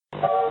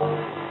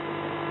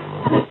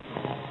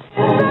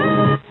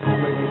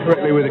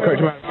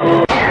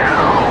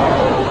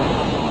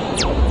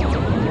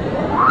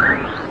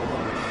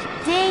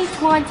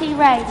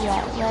Radio,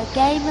 where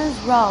gamers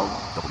roll.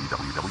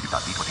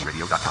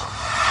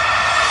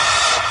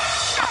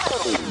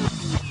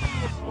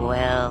 www.d20radio.com.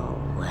 Well,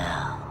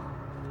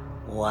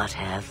 what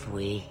have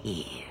we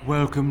here?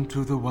 Welcome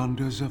to the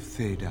wonders of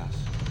Thedas.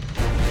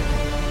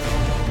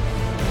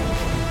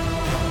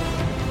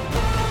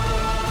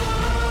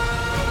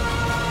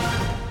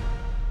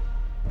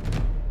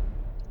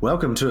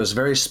 Welcome to this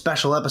very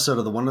special episode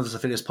of the Wonders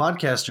of Thedas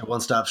podcast, your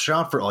one-stop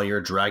shop for all your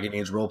Dragon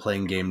Age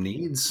role-playing game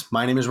needs.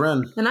 My name is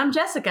Ren. And I'm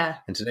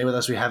Jessica. And today with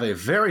us we have a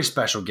very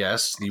special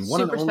guest, the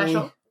one and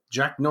only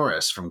Jack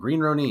Norris from Green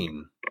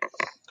Ronin.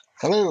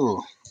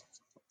 Hello.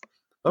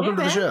 Welcome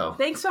to the show.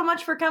 Thanks so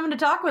much for coming to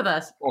talk with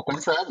us. Well,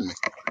 thanks for having me.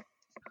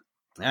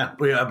 Yeah,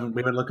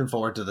 we've been looking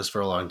forward to this for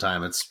a long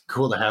time. It's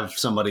cool to have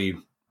somebody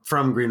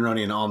from Green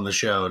Ronin on the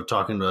show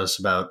talking to us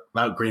about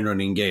Green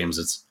Ronin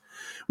games.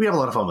 We have a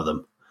lot of fun with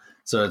them.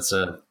 So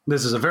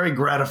this is a very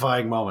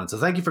gratifying moment. So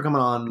thank you for coming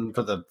on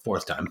for the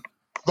fourth time.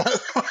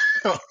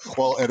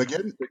 Well, and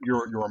again,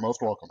 you're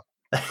most welcome.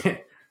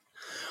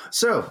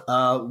 So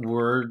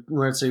we're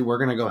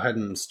going to go ahead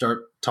and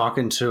start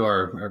talking to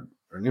our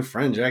new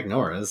friend Jack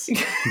Norris.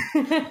 Look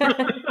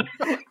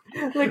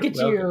at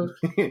you.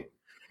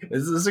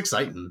 This is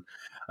exciting.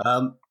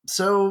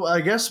 So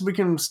I guess we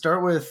can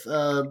start with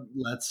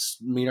let's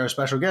meet our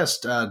special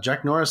guest,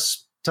 Jack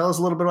Norris. Tell us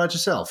a little bit about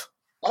yourself.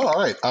 Oh,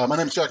 all right. My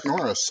name is Jack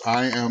Norris.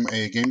 I am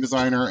a game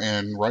designer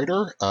and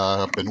writer.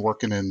 I've been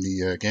working in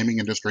the gaming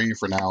industry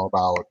for now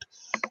about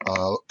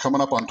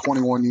coming up on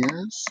 21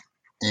 years.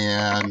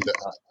 And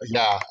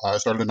I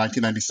started in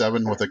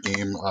 1997 with a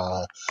game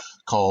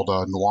called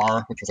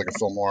Noir, which was like a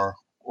film noir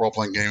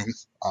role-playing game.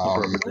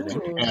 And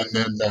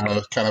then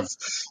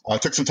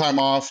took some time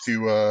off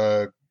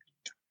to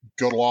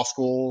go to law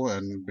school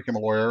and became a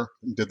lawyer.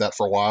 Did that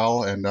for a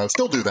while and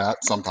still do that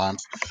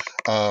sometimes.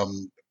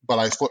 But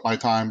I split my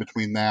time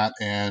between that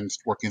and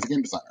working as a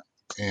game designer.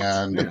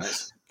 And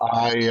nice.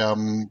 I've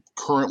been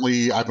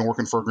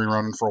working for Green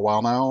Ronin for a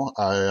while now.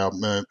 I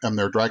am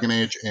their Dragon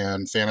Age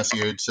and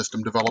Fantasy Age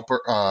system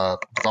developer. I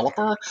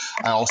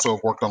also have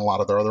worked on a lot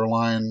of their other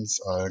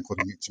lines,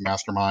 including some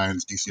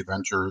Masterminds, DC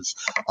Adventures,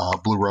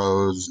 Blue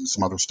Rose, and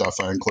some other stuff,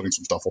 including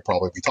some stuff we'll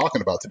probably be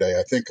talking about today,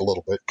 I think, a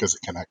little bit, because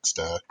it connects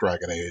to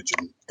Dragon Age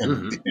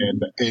and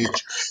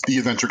Age, the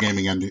adventure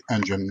gaming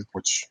engine,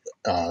 which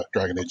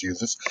Dragon Age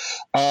uses.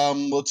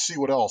 Let's see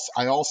what else.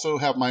 I also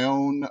have my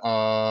own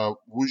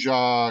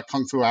Wuxia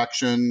Kung Fu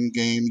action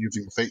game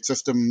using the Fate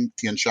system,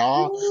 Tian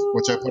Sha,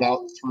 which I put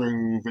out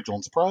through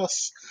Vigilance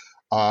Press.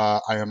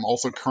 I am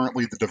also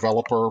currently the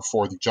developer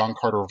for the John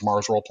Carter of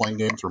Mars role-playing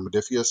game through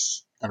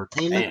Modifius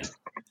Entertainment.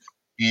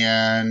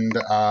 And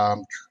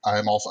I've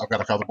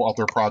got a couple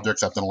other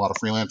projects. I've done a lot of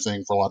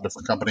freelancing for a lot of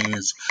different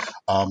companies,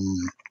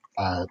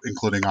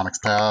 including Onyx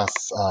Path,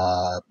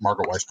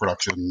 Margaret Weiss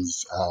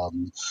Productions,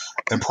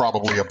 and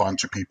probably a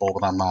bunch of people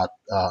that I'm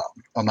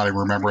not even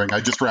remembering. I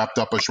just wrapped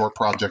up a short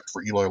project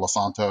for Eloy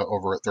Lasanta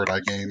over at Third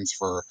Eye Games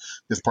for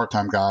his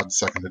Part-Time Gods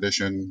Second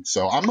Edition.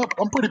 So I'm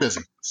pretty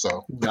busy.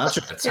 So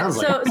gotcha. It sounds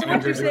so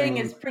what you're saying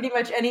is pretty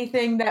much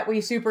anything that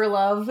we super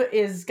love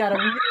is got a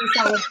really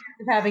solid chance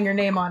of having your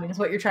name on it. Is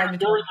what you're trying to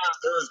do.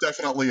 There is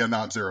definitely a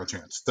not zero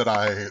chance that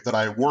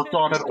I worked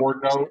on it or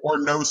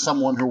know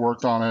someone who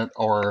worked on it,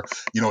 or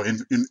in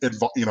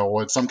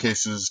some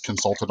cases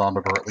consulted on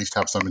it, or at least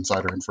have some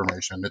insider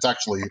information. It's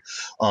actually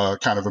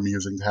kind of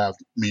amusing to have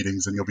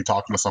meetings and you'll be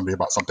talking to somebody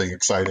about something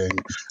exciting,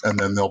 and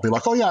then they'll be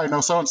like, "Oh yeah, I know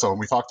so and so," and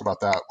we taltalked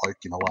about that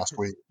last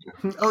week.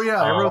 Oh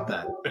yeah, I wrote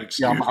that.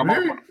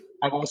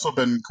 I've also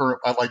been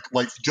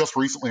just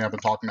recently I've been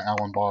talking to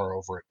Alan Barr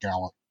over at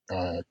Gallant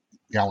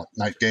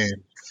Night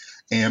Game.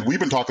 And we've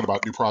been talking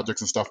about new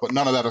projects and stuff, but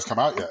none of that has come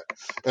out yet.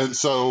 And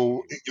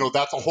so,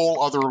 that's a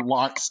whole other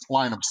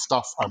line of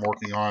stuff I'm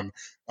working on,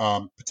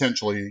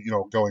 potentially,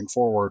 going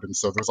forward. And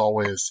so there's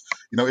always,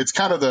 it's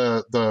kind of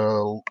the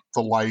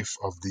life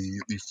of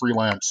the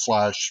freelance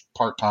 /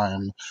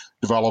 part-time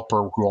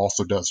developer who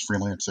also does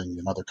freelancing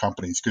in other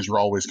companies, because you're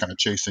always kind of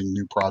chasing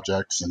new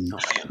projects and,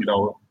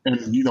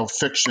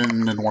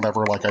 fiction and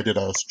whatever. Like I did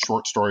a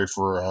short story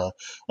for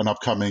an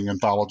upcoming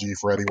anthology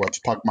for Eddie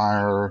Wetz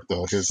Pugmire,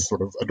 his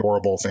sort of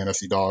adorable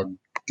fantasy dog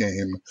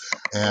game.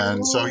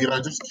 And so,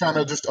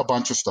 just a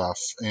bunch of stuff.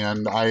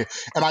 And I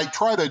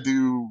try to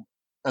do,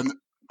 and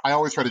I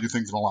always try to do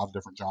things in a lot of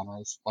different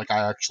genres. Like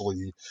there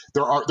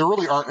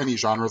really aren't any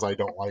genres I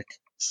don't like.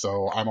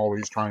 So I'm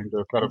always trying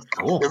to kind of,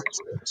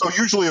 so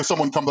usually if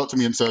someone comes up to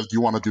me and says, "Do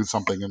you want to do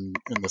something in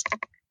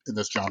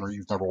this genre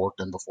you've never worked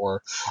in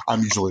before?"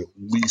 I'm usually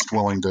least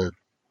willing to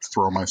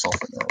throw myself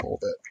in there a little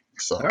bit.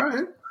 So all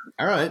right.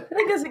 I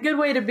think that's a good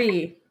way to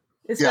be,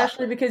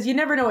 especially because you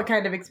never know what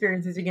kind of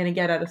experiences you're going to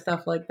get out of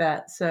stuff like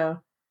that. So.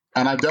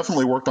 And I've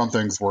definitely worked on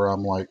things where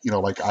I'm like,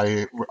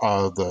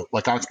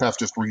 Onyx Path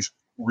just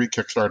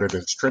re-kickstarted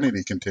its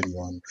Trinity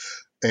Continuum,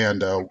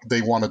 and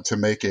they wanted to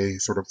make a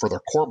sort of, for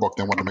their core book,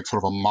 they wanted to make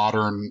sort of a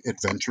modern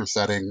adventure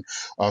setting,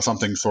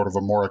 something sort of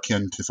a more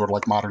akin to sort of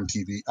like modern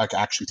TV, like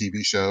action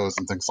TV shows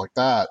and things like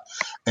that.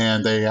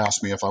 And they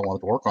asked me if I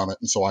wanted to work on it.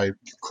 And so I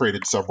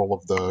created several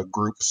of the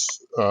groups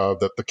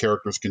that the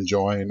characters can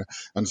join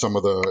and some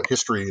of the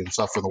history and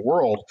stuff in the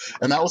world.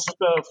 And that was just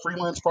a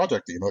freelance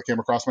project, that came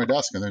across my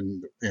desk. And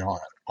then,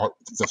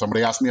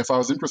 somebody asked me if I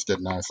was interested,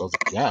 and I was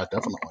like, yeah,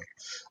 definitely.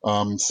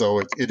 So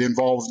it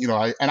involves,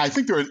 I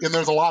think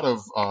there's a lot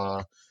of,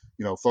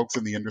 folks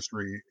in the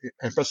industry,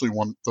 especially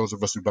those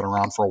of us who've been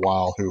around for a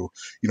while, who,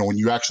 when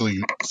you actually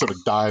sort of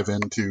dive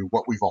into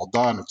what we've all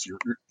done, it's you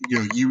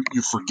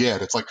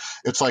forget. It's like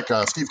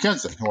Steve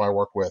Kenson, who I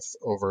work with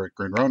over at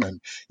Green Ronin.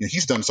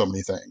 He's done so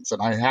many things,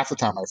 and half the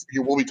time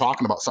we'll be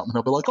talking about something,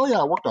 he'll be like, "Oh yeah,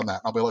 I worked on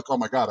that," and I'll be like, "Oh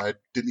my god, I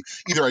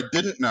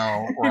didn't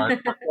know, or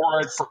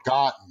I'd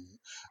forgotten."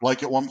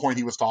 Like at one point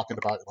he was talking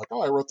about like,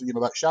 "Oh, I wrote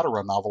that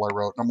Shadowrun novel I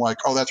wrote," and I'm like,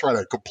 "Oh, that's right,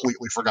 I'd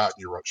completely forgotten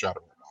you wrote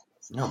Shadowrun."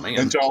 Oh man!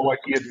 Until like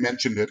he had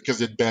mentioned it,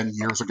 because it'd been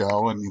years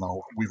ago, and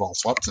we've all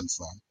slept since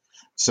then.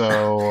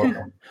 So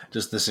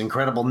just this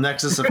incredible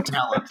nexus of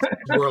talent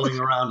swirling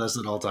around us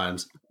at all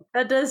times.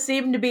 That does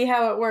seem to be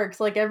how it works.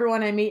 Like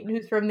everyone I meet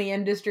who's from the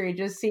industry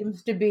just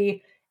seems to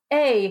be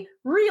A,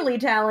 really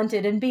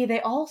talented, and B,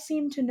 they all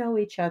seem to know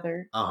each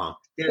other.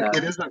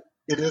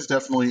 It is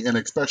definitely, and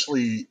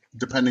especially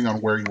depending on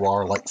where you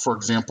are. Like, for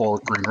example,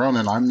 at Green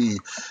Ronin, I'm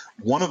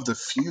one of the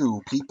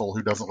few people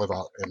who doesn't live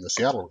out in the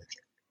Seattle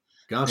region.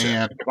 Gotcha.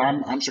 And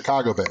I'm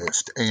Chicago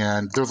based,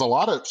 and there's a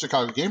lot of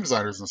Chicago game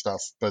designers and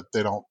stuff, but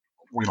they don't,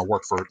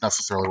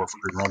 necessarily work for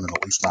Green Ronin,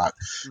 at least not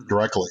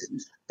directly.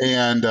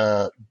 And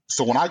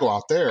so when I go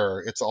out there,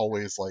 it's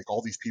always like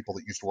all these people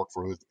that used to work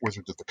for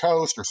Wizards of the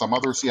Coast or some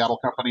other Seattle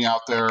company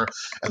out there,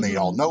 and they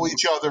all know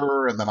each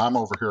other. And then I'm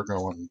over here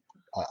going,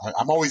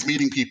 I'm always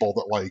meeting people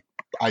that like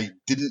I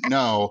didn't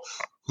know,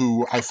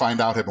 who I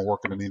find out have been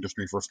working in the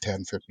industry for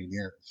 10, 15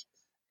 years.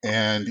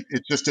 And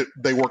it's just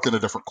they worked in a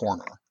different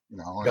corner,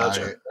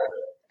 Gotcha.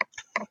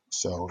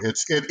 So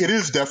it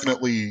is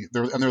definitely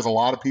there, and there's a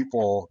lot of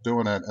people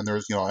doing it, and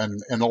there's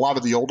and a lot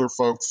of the older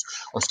folks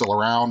are still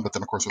around, but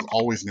then of course there's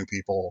always new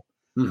people,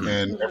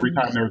 and every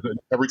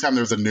time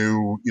there's a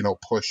new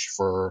push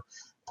for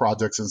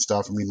projects and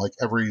stuff. I mean, like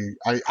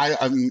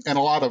I mean, and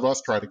a lot of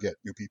us try to get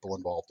new people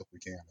involved if we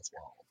can as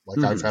well.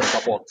 Like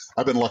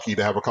I've been lucky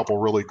to have a couple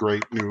really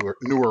great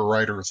newer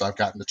writers I've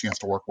gotten the chance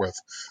to work with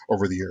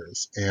over the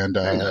years. And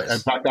nice. In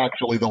fact,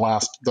 actually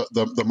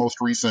the most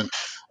recent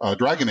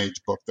Dragon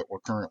Age book that we're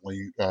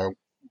currently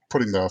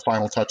putting the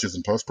final touches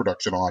in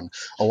post-production on,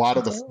 a lot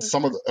of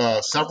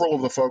several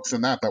of the folks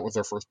in that was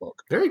their first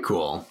book. Very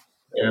cool.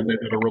 And they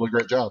did a really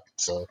great job.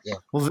 So yeah.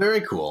 Well,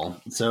 very cool.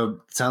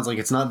 So it sounds like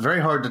it's not very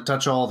hard to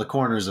touch all the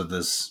corners of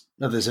this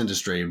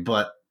industry,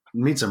 but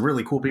meet some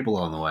really cool people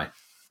along the way.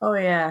 Oh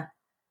yeah.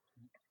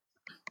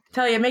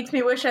 Tell you, it makes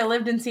me wish I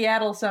lived in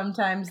Seattle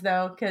sometimes,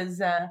 though,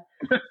 because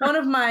one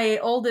of my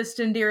oldest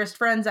and dearest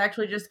friends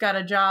actually just got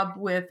a job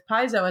with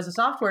Paizo as a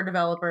software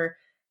developer,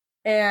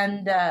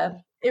 and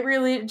it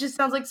really just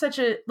sounds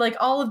like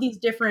all of these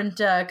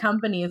different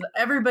companies.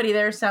 Everybody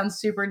there sounds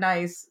super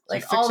nice,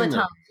 like all the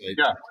time.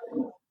 Yeah,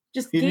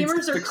 just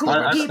gamers are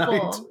cool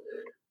people.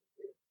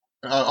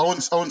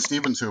 Owen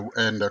Stevens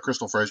and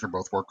Crystal Fraser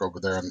both work over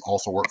there and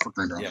also work for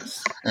Green Ronin.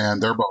 Yes. And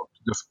they're both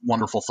just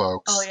wonderful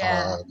folks. Oh,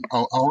 yeah.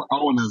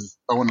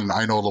 Owen and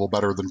I know a little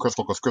better than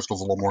Crystal, because Crystal's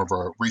a little more of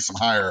a recent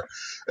hire,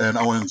 and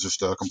Owen's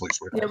just a complete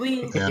sweetheart.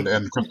 Yeah,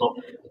 and Crystal.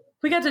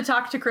 We got to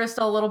talk to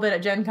Crystal a little bit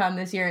at Gen Con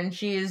this year, and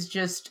she is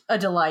just a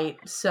delight.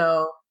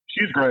 So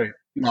she's great.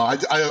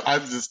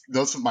 I've just,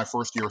 this is my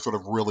first year sort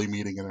of really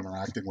meeting and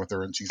interacting with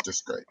her, and she's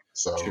just great.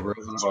 So she wrote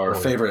one of our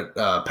favorite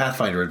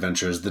Pathfinder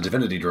adventures, the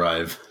Divinity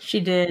Drive. She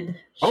did.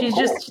 She's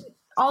just,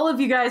 all of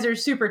you guys are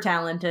super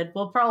talented.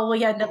 We'll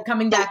probably end up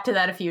coming back to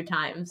that a few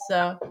times.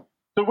 So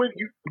wait,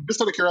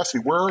 just out of curiosity,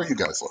 where are you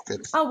guys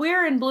located? Oh,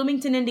 we're in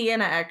Bloomington,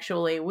 Indiana,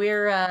 actually.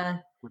 We're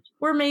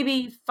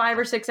maybe 5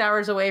 or 6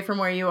 hours away from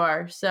where you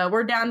are. So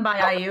we're down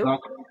by IU.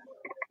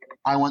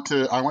 I went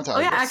to. Oh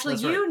yeah, actually,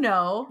 That's you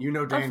know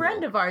Daniel. a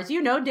friend of ours.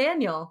 You know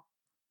Daniel.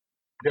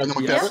 Daniel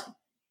McDevitt?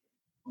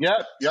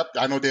 Yep.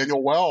 I know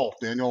Daniel well.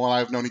 Daniel and I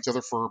have known each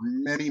other for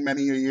many,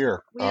 many a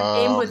year. We have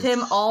gamed with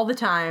him all the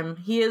time.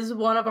 He is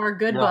one of our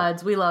good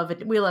buds. We love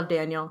it. We love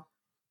Daniel.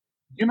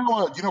 You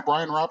know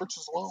Brian Roberts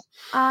as well?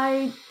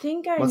 I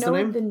think I What's know the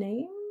name? the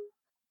name.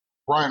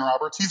 Brian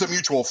Roberts. He's a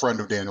mutual friend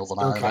of Daniel's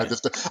and I. Okay. And I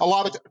just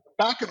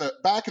back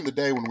in the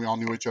day when we all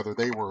knew each other,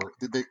 they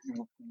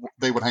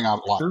would hang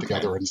out a lot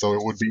together, and so it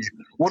would be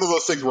one of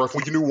those things where if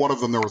you knew one of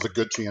them, there was a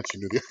good chance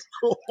you knew the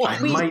other one. I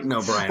might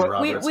know Brian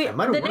Roberts.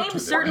 The name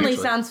certainly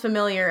sounds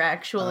familiar,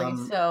 actually.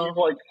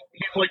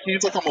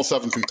 He's like almost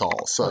 7 feet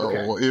tall.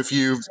 So if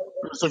you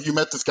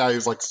met this guy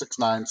who's like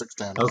 6'9",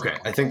 6'10". Okay,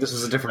 I think this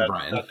is a different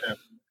Brian.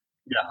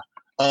 Yeah.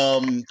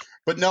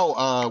 But no,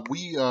 I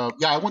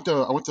went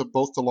to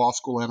both the law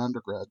school and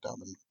undergrad down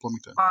in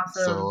Bloomington.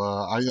 Awesome. So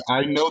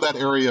I know that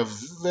area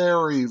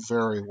very,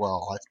 very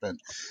well.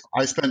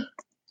 I spent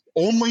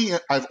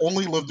I've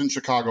only lived in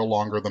Chicago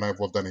longer than I've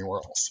lived anywhere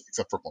else,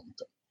 except for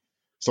Bloomington.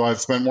 So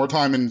I've spent more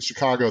time in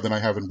Chicago than I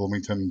have in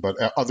Bloomington. But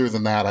other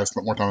than that, I've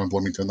spent more time in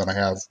Bloomington than I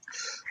have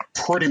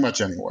pretty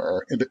much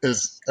anywhere,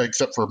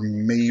 except for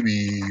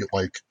maybe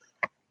like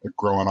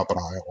growing up in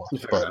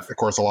Iowa. But of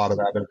course, a lot of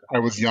that, I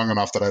was young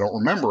enough that I don't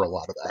remember a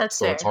lot of that. That's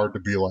so fair. It's hard to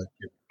be like,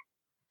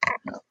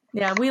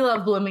 Yeah, we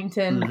love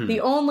Bloomington. Mhm. The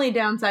only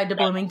downside to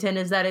Bloomington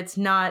is that it's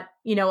not,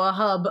 a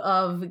hub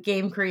of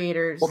game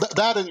creators. well,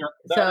 that and your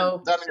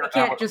so that and your you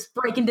can't just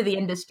break into the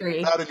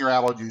industry. that and your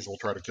allergies will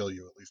try to kill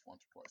you at least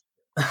once or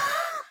twice.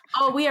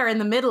 Oh, we are in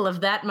the middle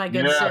of that, my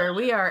good Yeah. sir.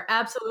 We are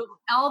absolutely,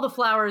 all the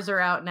flowers are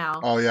out now.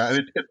 Oh yeah,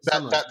 and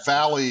Some of that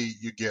valley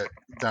you get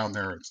down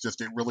there,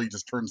 it really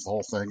just turns the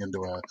whole thing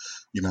into a,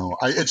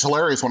 it's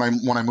hilarious. When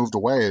I moved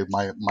away,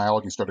 my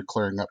allergies started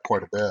clearing up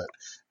quite a bit,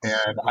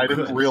 and I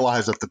didn't good.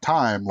 realize at the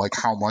time like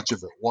how much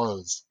of it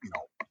was,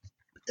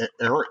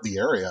 the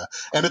area.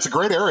 And it's a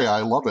great area.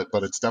 I love it,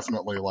 but it's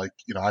definitely like,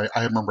 I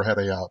remember had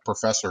a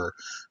professor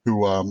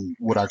who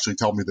would actually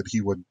tell me that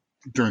he would,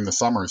 during the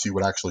summers, he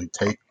would actually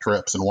take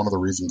trips. And one of the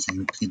reasons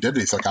he did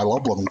it, he's like, I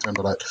love Bloomington,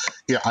 but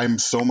I'm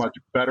so much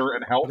better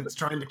and healthy. It's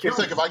trying to kill It's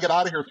like me. if I get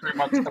out of here 3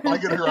 months, if I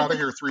get out of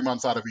here 3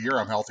 months out of a year,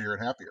 I'm healthier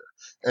and happier.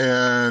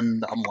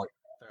 And I'm like,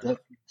 that's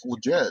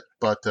legit.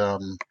 But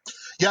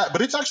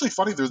but it's actually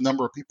funny. There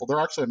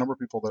are actually a number of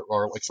people that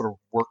are like sort of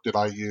worked at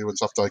IU and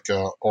stuff like,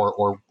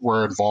 or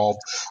were involved.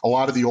 A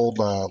lot of the old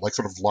like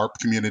sort of LARP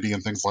community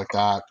and things like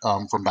that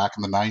from back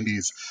in the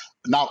 90s.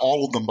 Not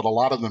all of them, but a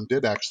lot of them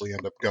did actually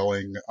end up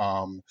going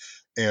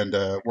and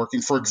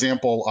working. For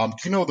example,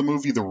 do you know the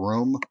movie The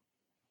Room?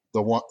 I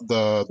love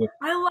The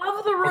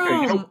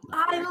Room. Okay,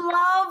 I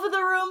love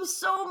The Room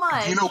so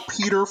much. Do you know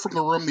Peter from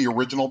The Room, the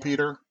original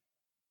Peter?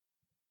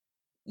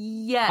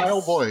 Yes.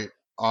 Kyle Voigt.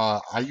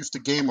 I used to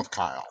game with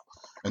Kyle,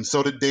 and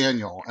so did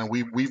Daniel, and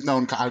we've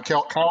known Kyle.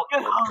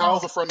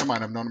 Kyle's a friend of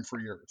mine. I've known him for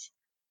years.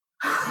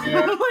 Oh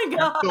my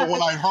god! So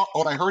when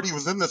I heard he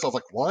was in this, I was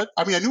like, "What?"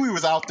 I mean, I knew he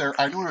was out there.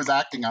 I knew he was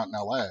acting out in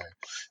L.A.,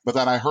 but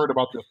then I heard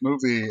about this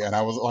movie, and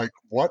I was like,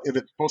 "What? Is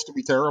it supposed to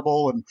be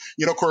terrible?" And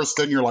of course,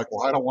 then you're like,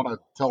 "Well, I don't want to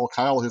tell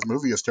Kyle his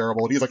movie is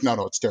terrible," and he's like,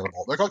 "No, it's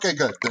terrible." I'm like, okay,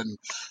 good. Then,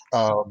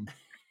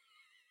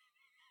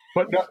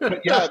 but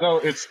yeah,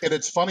 no,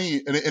 it's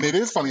funny, and it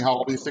is funny how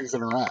all these things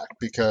interact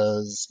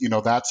because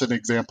that's an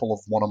example of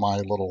one of my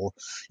little,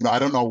 I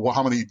don't know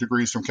how many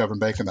degrees from Kevin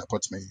Bacon that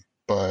puts me.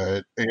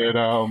 But it,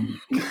 but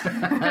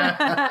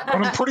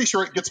I'm pretty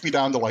sure it gets me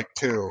down to like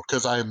 2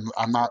 because I'm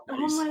not.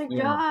 Oh my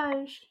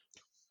gosh.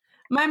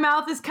 My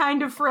mouth is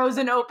kind of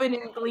frozen open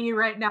in glee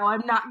right now.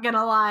 I'm not going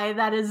to lie.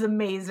 That is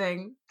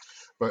amazing.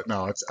 But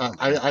no, it's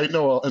I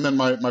know. And then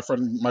my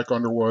friend Mike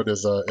Underwood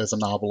is a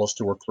novelist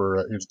who worked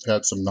for. He's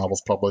had some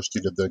novels published.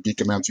 He did the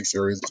Geekomancy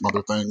series and some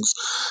other things.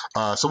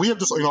 So we have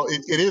just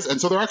it is,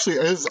 and so there actually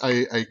is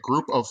a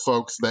group of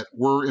folks that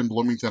were in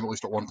Bloomington at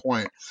least at one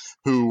point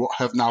who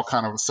have now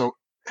kind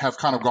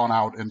of gone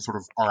out and sort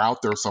of are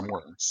out there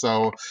somewhere.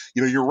 So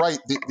you're right.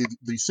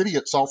 The city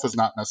itself is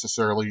not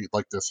necessarily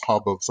like this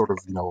hub of sort of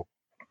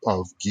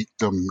of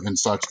geekdom and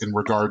such in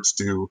regards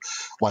to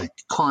like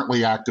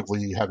currently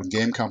actively having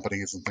game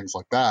companies and things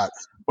like that.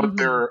 But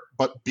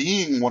but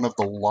being one of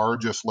the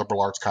largest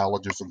liberal arts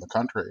colleges in the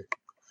country,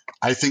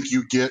 I think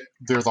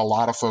there's a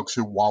lot of folks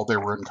who, while they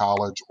were in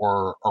college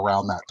or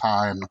around that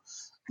time,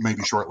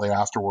 maybe shortly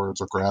afterwards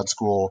or grad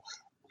school,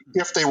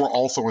 if they were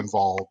also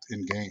involved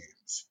in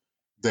games,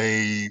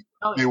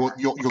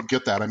 you'll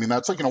get that. I mean,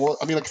 that's like,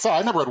 like I said,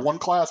 I never had one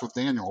class with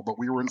Daniel, but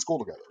we were in school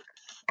together.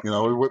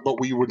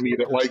 But we would meet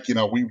at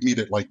we meet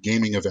at like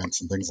gaming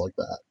events and things like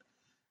that.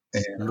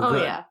 And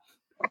yeah.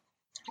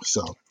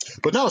 So,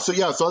 but no, so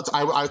yeah, so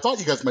I thought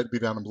you guys might be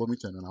down in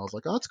Bloomington, and I was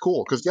like, oh, that's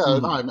cool, because no,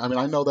 I mean,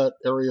 I know that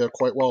area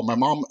quite well. My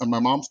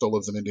mom still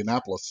lives in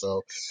Indianapolis,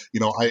 so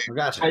I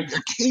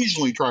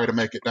occasionally try to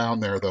make it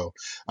down there, though.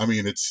 I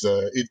mean,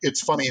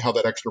 it's funny how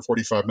that extra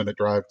 45-minute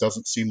drive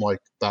doesn't seem like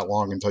that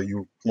long until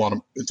you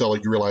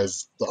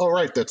realize, oh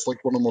right, that's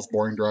like one of the most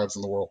boring drives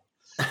in the world.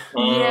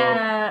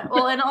 Yeah.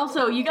 Well, and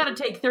also you got to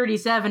take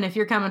 37 if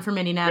you're coming from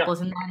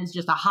Indianapolis, and that is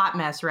just a hot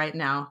mess right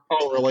now.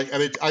 Oh, really?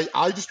 And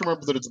I just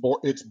remember that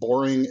it's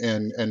boring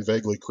and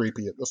vaguely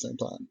creepy at the same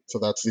time. So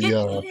that's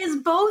the. It is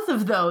both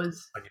of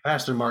those. When you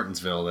pass through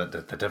Martinsville, that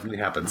definitely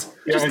happens.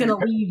 Just gonna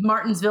leave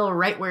Martinsville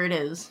right where it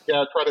is.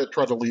 Yeah,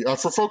 try to leave.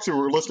 For folks who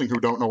are listening who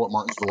don't know what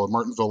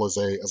Martinsville is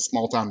a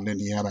small town in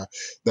Indiana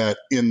that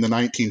in the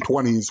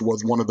 1920s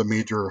was one of the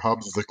major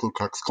hubs of the Ku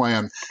Klux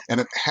Klan,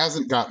 and it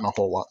hasn't gotten a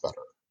whole lot better.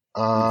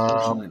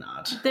 Unfortunately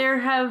not.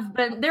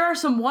 There are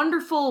some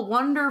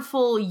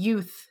wonderful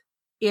youth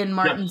in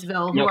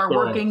Martinsville who are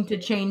working to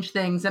change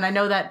things, and I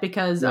know that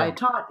because I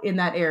taught in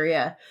that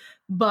area.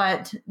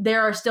 But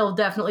there are still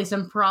definitely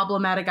some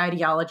problematic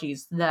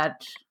ideologies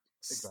that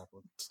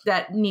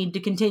need to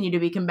continue to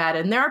be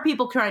combated, and there are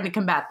people trying to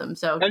combat them.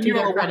 So to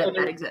their credit,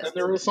 that exists. And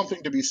there is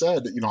something to be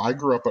said. I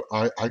grew up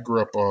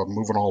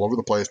moving all over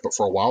the place, but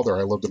for a while there,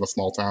 I lived in a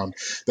small town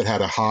that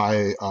had a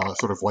high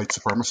sort of white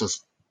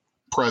supremacist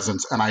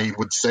presence, and I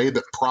would say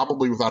that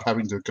probably without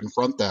having to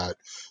confront that,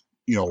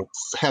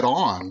 head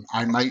on,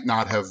 I might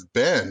not have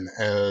been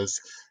as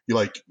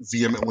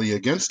vehemently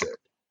against it.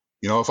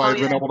 If I had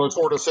been able to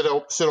sort of sit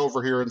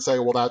over here and say,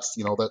 well, that's,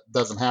 that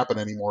doesn't happen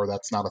anymore.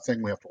 That's not a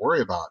thing we have to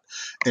worry about.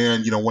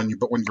 And, when you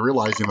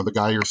realize, the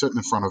guy you're sitting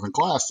in front of in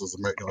class is,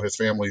 his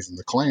family's in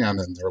the Klan,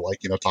 and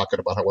they're talking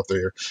about what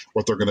they're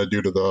going to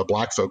do to the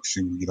black folks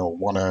who,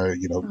 want to,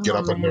 get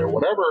up in there,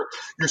 whatever.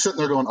 You're sitting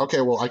there going,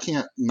 okay, well, I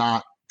can't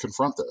not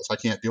confront this. I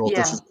can't deal with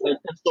this. And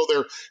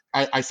so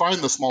I find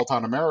the small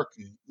town America,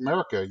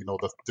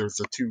 there's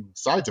the two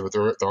sides of it.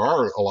 There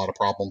are a lot of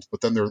problems,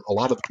 but then there's a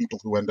lot of the people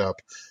who end up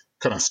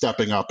kind of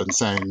stepping up and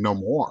saying no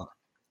more.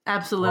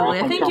 Absolutely.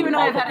 I think you and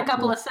I have had a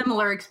couple of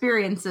similar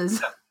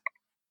experiences.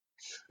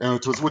 And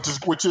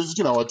which is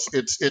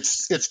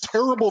it's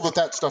terrible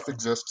that stuff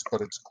exists,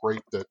 but it's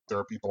great that there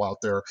are people out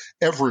there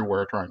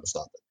everywhere trying to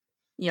stop it.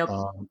 Yep.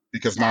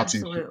 Because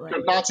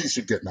Nazis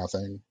should get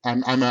nothing.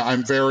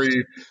 I'm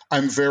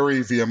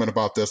very vehement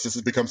about this. This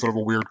has become sort of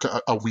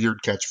a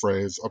weird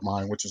catchphrase of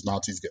mine, which is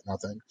Nazis get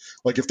nothing.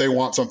 Like, if they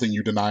want something,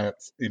 you deny it.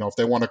 If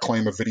they want to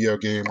claim a video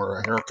game or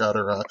a haircut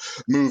or a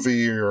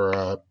movie or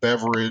a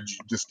beverage,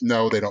 just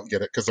no, they don't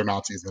get it because they're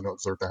Nazis and they don't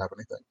deserve to have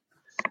anything.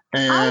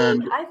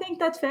 And I think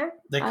that's fair.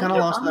 They kind of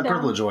lost that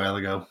privilege a while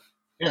ago.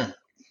 Yeah.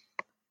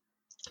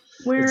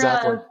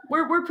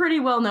 We're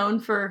pretty well known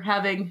for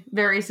having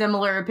very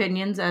similar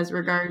opinions as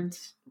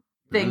regards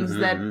things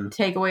that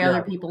take away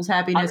other people's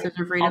happiness or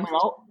freedom.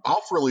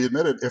 I'll freely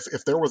admit it.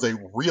 If there was a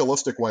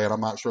realistic way, and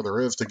I'm not sure there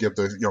is, to give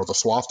the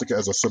swastika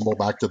as a symbol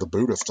back to the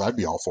Buddhists, I'd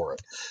be all for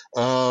it.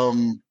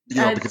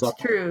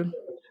 That's true.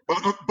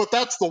 But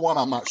that's the one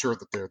I'm not sure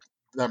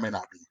that may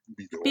not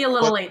be doable. Be a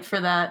little late for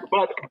that.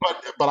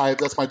 But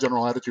that's my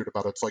general attitude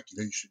about it. It's like,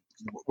 you should.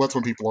 That's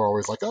when people are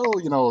always like, oh,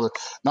 the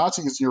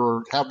Nazis,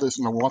 have this,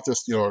 want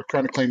this,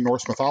 trying to claim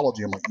Norse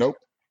mythology. I'm like, nope.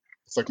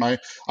 It's like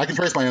I can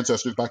trace my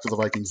ancestors back to the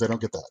Vikings. They don't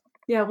get that.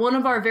 Yeah, one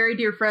of our very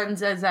dear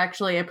friends is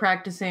actually a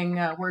practicing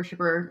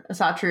worshiper,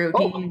 Asatru.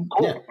 Cool.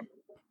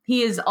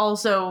 He is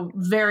also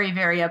very,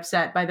 very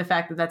upset by the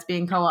fact that that's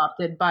being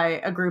co-opted by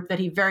a group that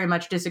he very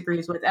much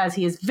disagrees with, as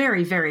he is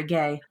very, very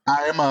gay.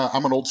 I'm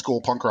an old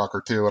school punk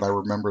rocker too, and I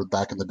remember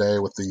back in the day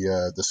with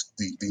the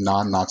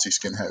non-Nazi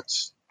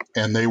skinheads,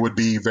 and they would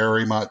be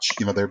very much,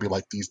 they'd be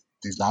like, these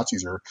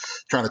Nazis are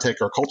trying to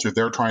take our culture.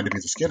 They're trying to be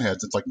the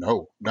skinheads. It's like,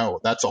 no,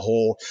 that's a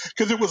whole,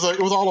 because it was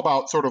all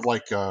about sort of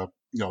like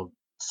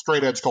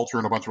straight edge culture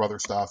and a bunch of other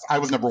stuff. I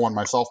was never one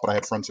myself, but I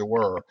had friends who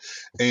were,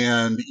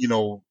 and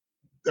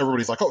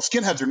everybody's like, oh,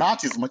 skinheads are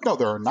Nazis. I'm like, no,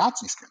 there are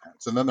Nazi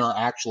skinheads. And then there are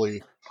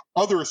actually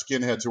other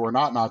skinheads who are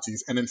not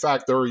Nazis. And in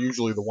fact, they're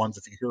usually the ones,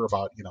 if you hear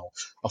about,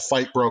 a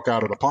fight broke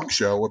out at a punk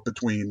show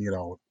between,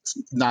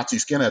 Nazi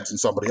skinheads and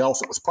somebody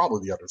else, it was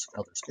probably the other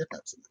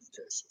skinheads in many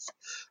cases.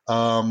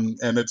 And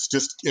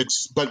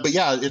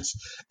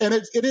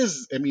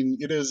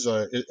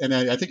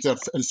I think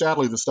that, and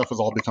sadly, this stuff has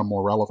all become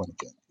more relevant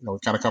again.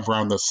 It kind of comes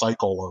around this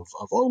cycle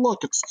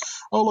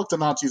of the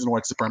Nazis and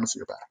white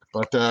supremacy are back.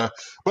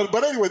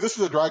 But anyway, this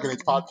is a Dragon Age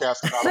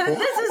podcast.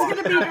 This is going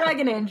to be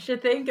Dragon Age, I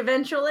think,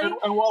 eventually.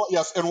 And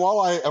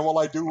while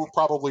I do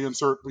probably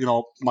insert,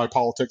 my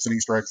politics and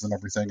Easter eggs and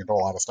everything into a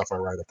lot of stuff I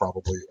write,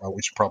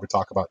 we should probably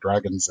talk about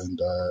dragons and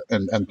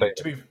things.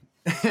 To be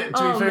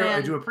fair,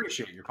 I do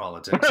appreciate your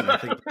politics, and I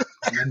think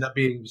they end up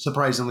being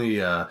surprisingly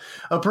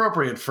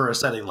appropriate for a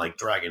setting like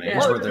Dragon Age.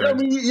 Also,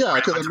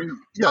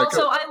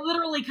 I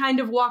literally kind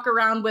of walk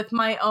around with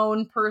my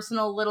own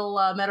personal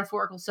little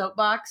metaphorical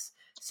soapbox,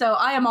 so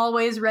I am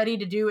always ready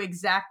to do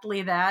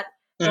exactly that.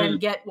 And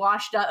get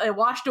washed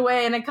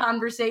away in a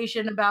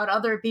conversation about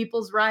other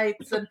people's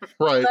rights. And,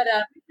 right. But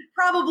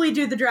probably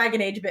do the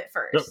Dragon Age bit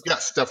first.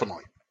 Yes,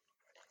 definitely.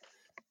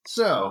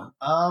 So,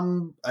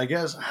 I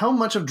guess, how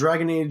much of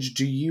Dragon Age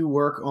do you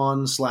work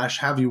on /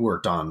 have you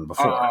worked on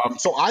before?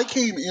 So I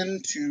came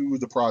into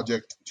the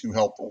project to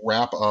help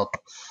wrap up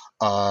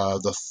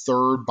the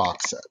third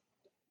box set.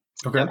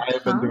 Okay.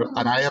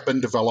 And I have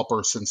been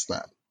developer since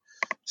then.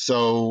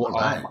 So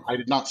I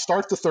did not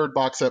start the third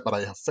box set, but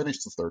I have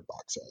finished the third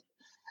box set.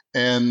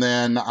 And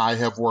then I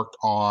have worked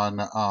on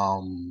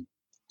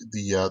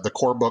the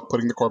core book.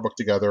 Putting the core book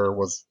together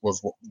was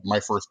my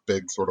first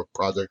big sort of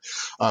project.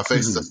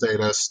 Faces of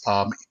Thedas.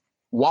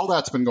 While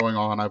that's been going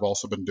on, I've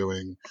also been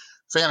doing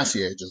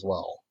Fantasy Age as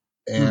well.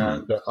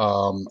 And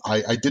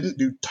I didn't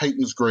do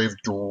Titan's Grave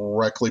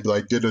directly, but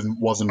I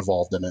was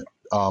involved in it.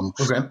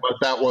 But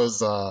that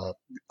was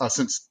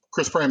since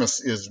Chris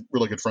Pramus is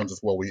really good friends with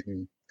Will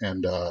Wheaton,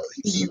 and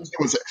he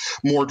was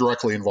more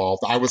directly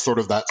involved. I was sort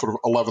of that sort of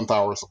 11th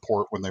hour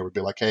support when they would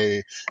be like,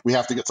 "Hey, we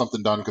have to get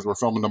something done because we're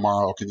filming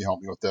tomorrow. Can you help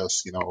me with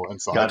this?"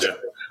 And so gotcha.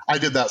 I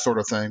did that sort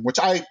of thing, which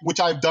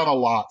I've done a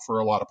lot for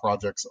a lot of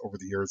projects over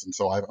the years, and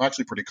so I'm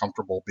actually pretty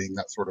comfortable being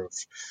that sort of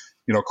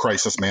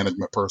crisis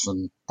management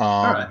person.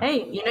 All right.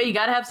 Hey, you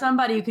got to have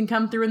somebody who can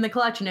come through in the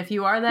clutch, and if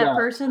you are that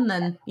person,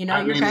 then you're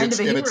kind of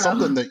a hero. And it's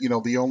something that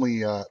the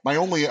only my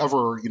only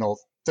ever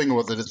thing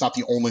with it, it's not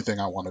the only thing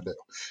I want to do.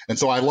 And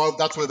so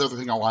that's the other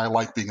thing why I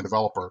like being a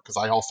developer, because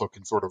I also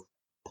can sort of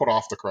put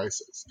off the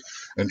crisis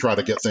and try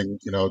to get things,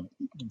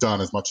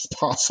 done as much as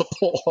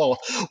possible,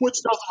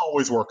 which doesn't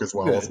always work as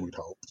well as we'd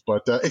hoped.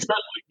 But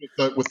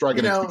especially with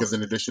Dragon Age, because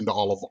in addition to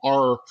all of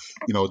our,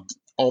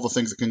 all the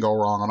things that can go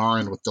wrong on our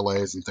end with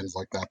delays and things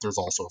like that, there's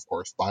also, of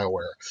course,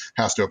 BioWare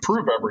has to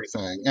approve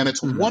everything, and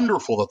it's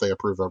wonderful that they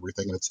approve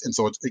everything, and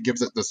so it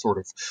gives it this sort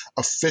of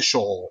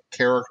official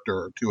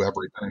character to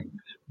everything.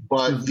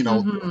 But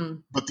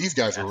but these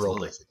guys are real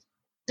busy.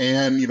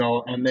 And,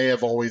 and they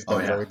have always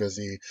been very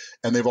busy,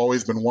 and they've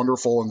always been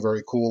wonderful and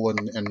very cool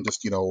and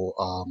just,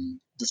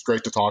 just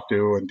great to talk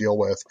to and deal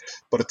with.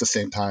 But at the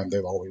same time,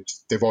 they've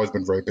always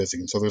been very busy.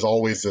 And so there's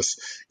always this,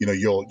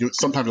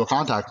 sometimes you'll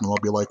contact them and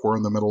they'll be like, we're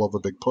in the middle of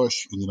a big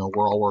push. And,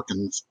 we're all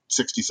working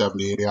 60,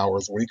 70, 80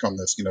 hours a week on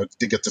this,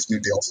 to get this new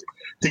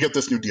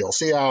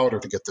DLC out, or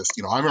to get this,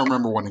 I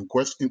remember when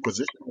Inquisition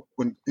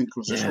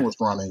was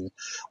running,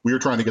 we were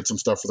trying to get some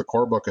stuff for the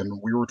core book,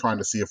 and we were trying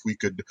to see if we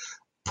could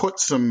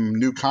put some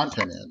new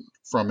content in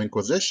from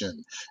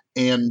Inquisition.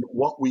 And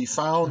what we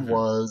found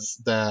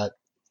was that,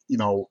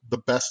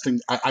 the best thing,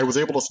 I was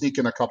able to sneak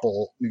in a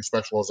couple new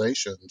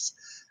specializations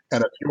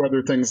and a few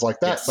other things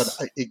like that. Yes.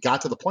 But it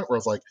got to the point where I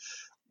was like,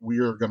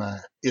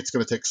 it's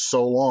going to take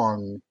so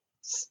long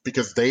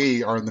because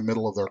they are in the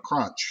middle of their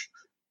crunch.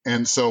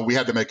 And so we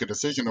had to make a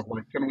decision of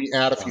like, can we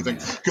add a few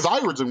things? Because I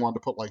originally wanted to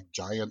put like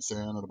giants in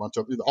and a bunch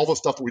of all the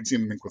stuff that we'd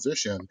seen in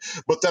Inquisition.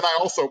 But then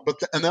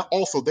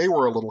also they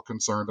were a little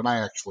concerned, and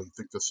I actually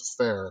think this is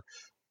fair.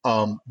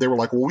 They were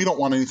like, well, we don't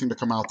want anything to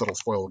come out that'll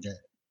spoil the game.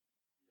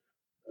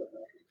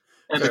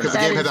 And because the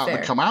game had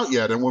not come out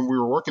yet, and when we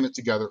were working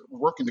together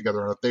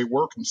on it, they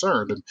were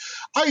concerned. And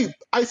I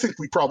think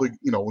we probably,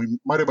 we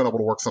might have been able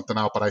to work something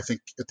out, but I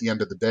think at the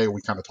end of the day,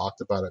 we kind of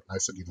talked about it, and I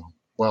said,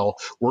 well,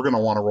 we're going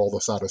to want to roll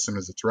this out as soon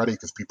as it's ready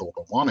because people have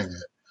been wanting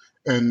it.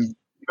 And,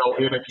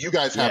 and if you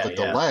guys have a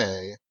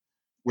delay,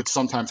 which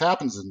sometimes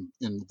happens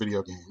in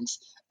video games,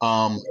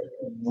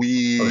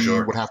 we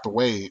would have to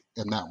wait,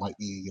 and that might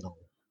be,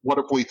 what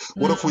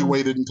if we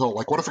waited until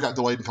what if it got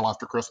delayed until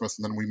after Christmas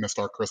and then we missed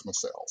our Christmas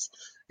sales,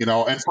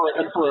 and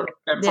for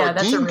a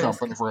game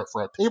company, for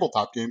a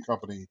tabletop game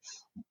company,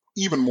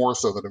 even more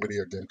so than a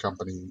video game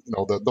company,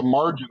 the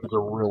margins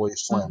are really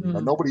slim.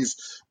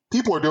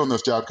 People are doing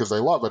this job because they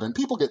love it, and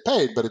people get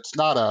paid, but it's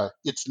not a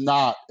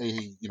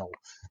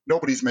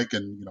nobody's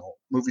making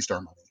movie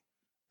star money,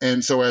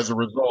 and so as a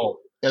result,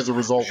 there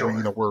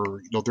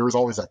is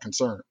always that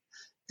concern.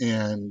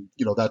 And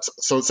that's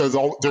so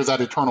there's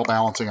that eternal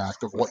balancing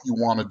act of what you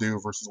want to do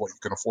versus what you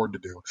can afford to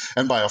do,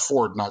 and by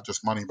afford, not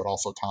just money but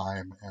also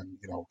time, and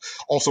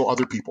also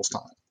other people's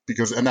time,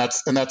 because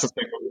that's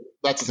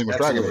the thing with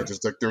Dragon Age is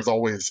that there's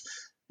always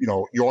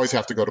you always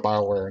have to go to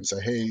BioWare and say,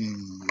 hey,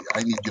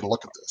 I need you to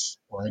look at this,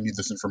 or I need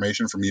this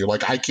information from you.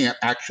 I can't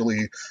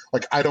actually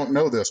I don't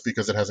know this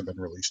because it hasn't been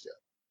released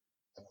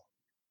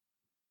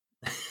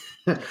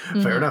yet.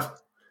 Fair enough.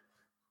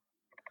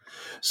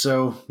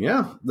 So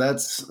yeah,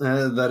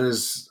 that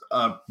is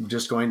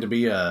just going to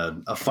be a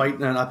fight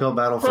and an uphill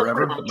battle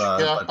forever.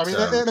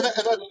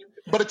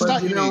 But it's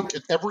not unique.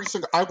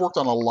 I've worked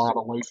on a lot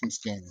of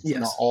licensed games.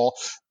 Yes. All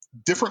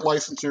different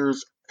licensors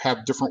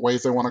have different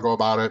ways they want to go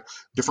about it.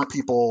 Different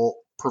people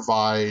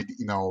provide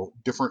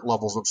different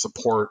levels of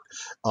support.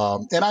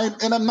 And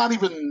I'm not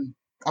even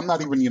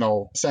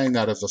saying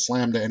that as a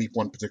slam to any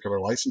one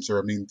particular licensor.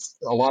 I mean,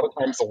 a lot of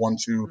times the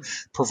ones who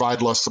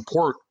provide less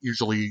support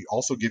usually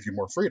also give you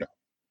more freedom.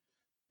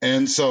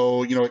 And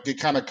so, it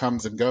kind of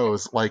comes and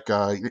goes,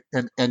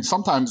 and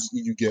sometimes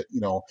you get,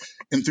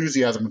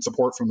 enthusiasm and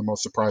support from the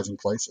most surprising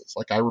places.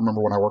 I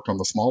remember when I worked on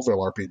the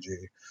Smallville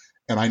RPG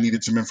and I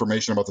needed some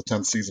information about the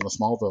 10th season of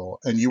Smallville,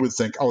 and you would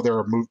think, oh, they're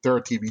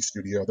a TV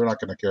studio, they're not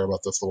going to care about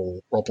this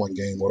little role-playing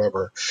game,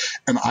 whatever.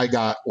 And I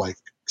got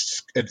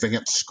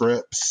advanced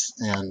scripts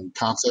and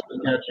concept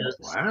sketches.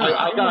 Wow.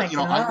 I knew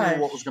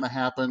what was going to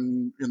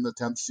happen in the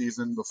 10th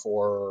season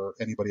before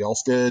anybody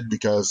else did,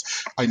 because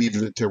I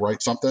needed it to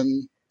write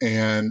something.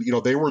 And,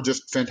 they were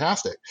just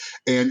fantastic.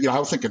 And, I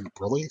was thinking,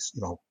 really,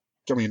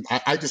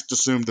 I just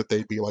assumed that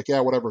they'd be like,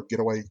 yeah, whatever, get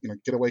away,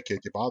 kid,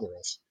 you bother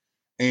us.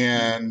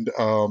 And,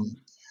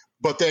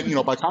 but then,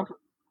 by contrast,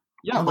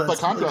 by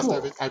contrast,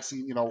 cool. I've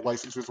seen,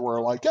 licensors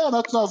where yeah,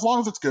 that's not, as long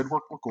as it's good, we're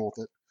cool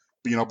with it.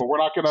 But we're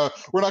not gonna,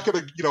 we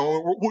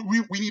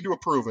need to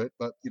approve it,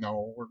 but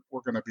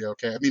we're gonna be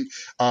okay. I mean,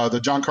 the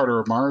John Carter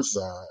of Mars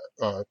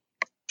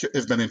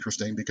has been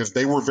interesting because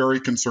they were very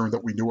concerned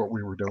that we knew what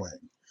we were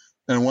doing,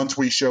 and once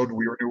we showed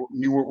we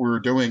knew what we were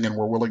doing and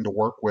were willing to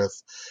work with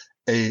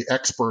a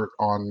expert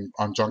on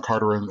John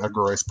Carter and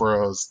Edgar Rice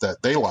Burroughs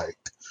that they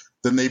liked,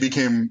 then they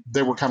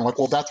were kind of like,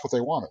 well, that's what they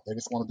wanted. They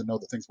just wanted to know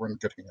that things were in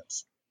good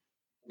hands,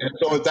 and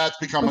so that's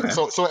become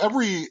so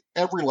every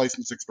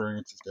license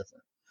experience is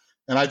different.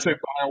 And I'd say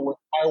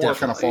BioWare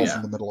kind of falls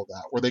in the middle of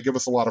that, where they give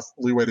us a lot of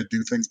leeway to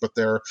do things, but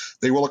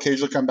they will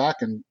occasionally come back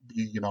and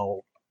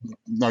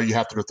no, you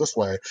have to do it this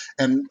way.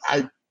 And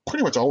I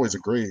pretty much always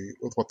agree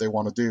with what they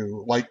want to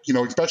do.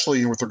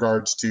 Especially with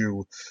regards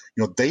to,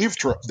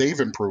 they've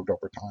improved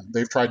over time.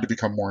 They've tried to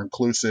become more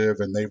inclusive,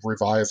 and they've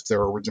revised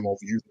their original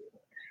views.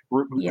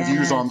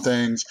 reviews on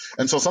things.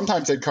 And so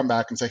sometimes they'd come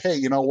back and say, hey,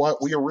 you know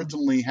what? We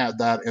originally had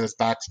that in its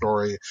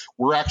backstory.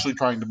 We're actually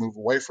trying to move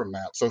away from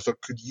that. So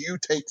could you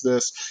take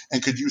this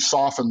and could you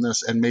soften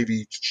this and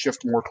maybe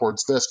shift more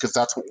towards this? Because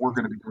that's what we're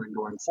going to be doing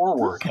going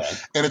forward. Okay.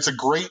 And it's a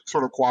great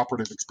sort of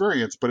cooperative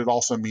experience, but it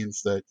also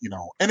means that,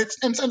 and it's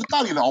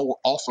not even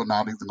also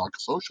not even like a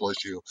social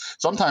issue.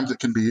 Sometimes it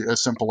can be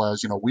as simple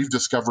as, we've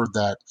discovered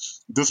that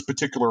this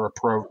particular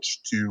approach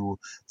to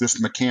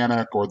this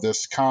mechanic or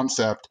this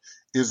concept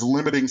is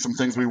limiting some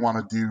things we want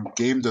to do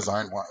game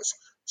design wise.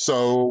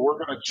 So we're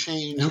going to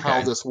change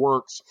how this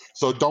works.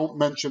 So don't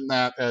mention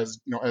that as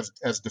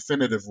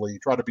definitively.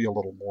 Try to be a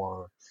little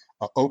more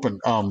open.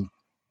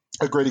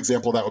 A great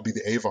example of that would be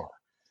the Avar.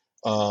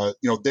 When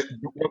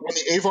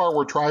the Avar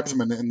were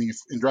tribesmen in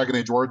Dragon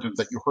Age Origins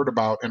that you heard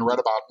about and read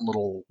about in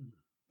little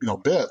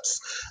bits,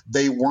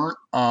 they weren't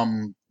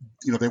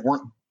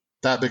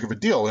that big of a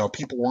deal.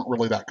 People weren't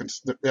really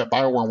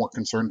BioWare weren't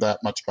concerned that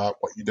much about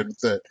what you did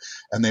with it,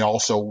 and they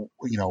also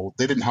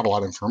they didn't have a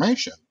lot of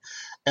information.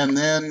 And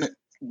then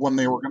when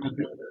they were going to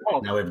do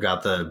now we've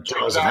got the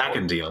Jaws of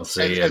Hacken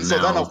DLC, and so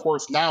then of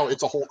course now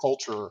it's a whole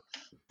culture,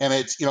 and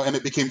it's and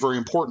it became very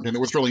important, and it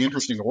was really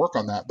interesting to work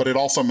on that. But it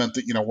also meant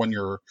that when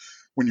you're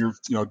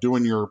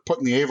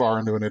putting the Avar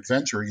into an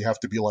adventure, you have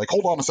to be like,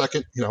 hold on a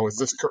second, is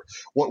this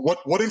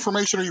what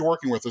information are you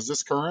working with? Is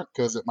this current?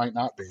 Because it might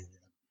not be.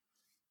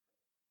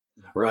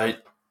 Right.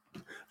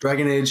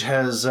 Dragon Age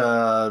has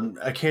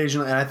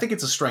occasionally, and I think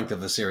it's a strength of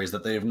the series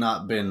that they have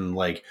not been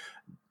like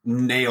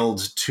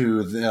nailed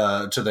to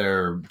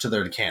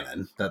their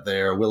canon, that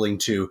they are willing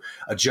to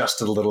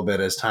adjust it a little bit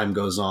as time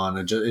goes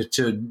on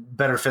to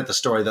better fit the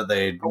story that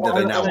they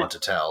now want to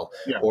tell,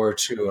 or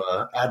to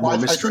add more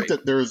mystery. I think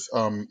that there's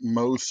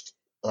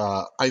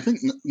I think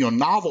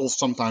novels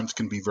sometimes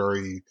can be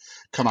very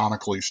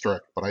canonically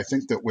strict, but I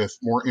think that with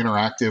more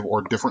interactive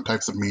or different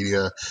types of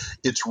media,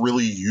 it's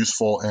really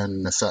useful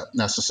and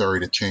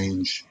necessary to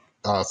change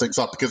things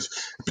up, because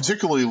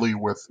particularly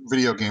with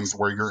video games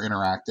where you're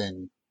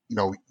interacting,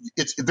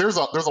 there's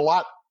a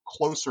lot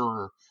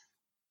closer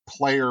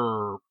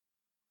player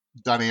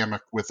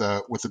dynamic with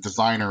a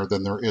designer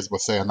than there is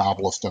with, say, a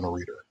novelist and a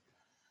reader.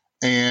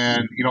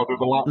 And there's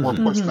a lot more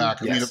pushback.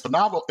 I mean,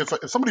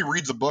 if somebody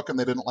reads a book and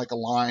they didn't like a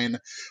line,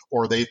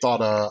 or they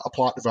thought a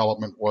plot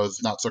development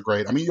was not so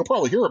great, I mean, you'll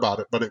probably hear about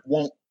it, but it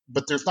won't.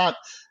 But it's not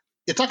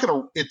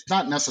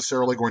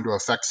necessarily going to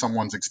affect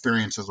someone's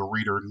experience as a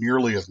reader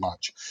nearly as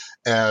much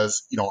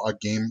as a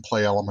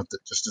gameplay element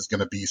that just is going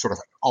to be sort of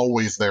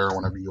always there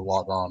whenever you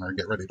log on or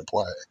get ready to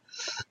play.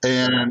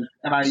 And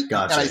I think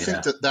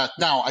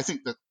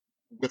that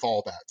with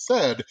all that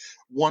said,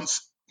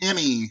 once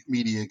any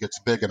media gets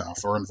big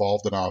enough or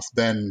involved enough,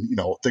 then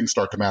things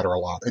start to matter a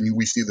lot. And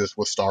we see this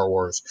with Star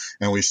Wars,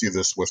 and we see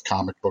this with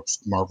comic books,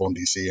 Marvel and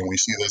DC, and we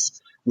see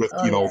this with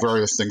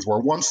various things where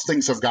once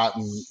things have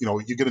gotten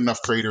you get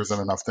enough creators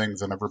and enough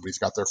things, and everybody's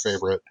got their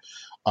favorite.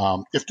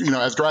 If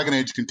as Dragon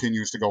Age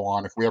continues to go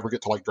on, if we ever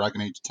get to like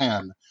Dragon Age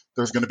 10,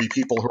 there's going to be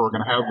people who are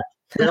going to have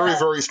very,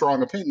 very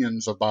strong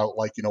opinions about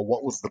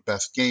what was the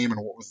best game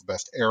and what was the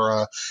best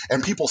era,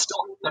 and people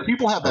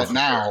have that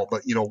now.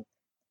 But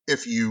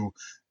if you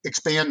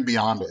expand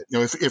beyond it,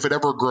 if it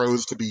ever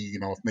grows to be,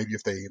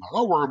 if they,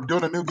 we're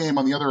doing a new game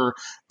on the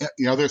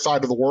other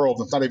side of the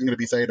world, it's not even going to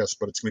be Thedas,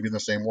 but it's going to be in the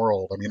same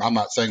world. I mean, I'm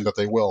not saying that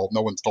they will.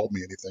 No one's told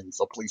me anything,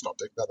 so please don't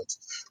take that.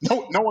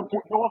 No one.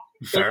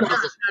 Fair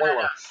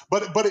enough.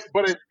 But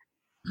it.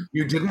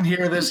 You didn't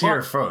hear this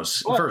here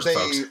first, folks.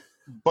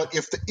 But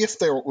if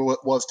there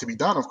was to be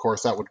done, of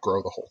course, that would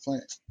grow the whole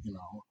thing.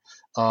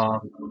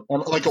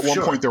 And like at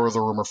one point there was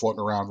a rumor floating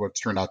around,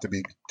 which turned out to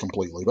be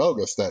completely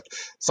bogus, that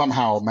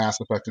somehow Mass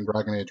Effect and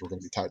Dragon Age were going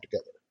to be tied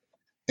together.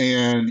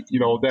 And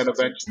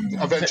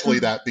then eventually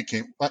that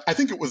became, I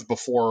think it was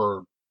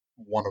before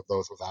one of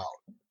those was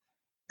out,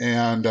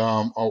 and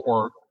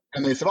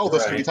and they said,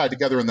 this can be tied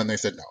together, and then they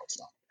said, no, it's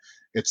not.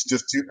 It's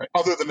just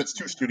other than it's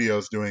two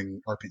studios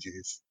doing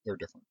RPGs, they're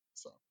different.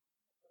 So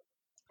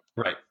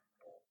right,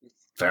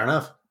 fair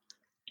enough.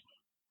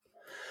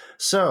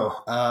 So,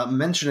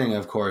 mentioning,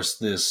 of course,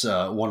 this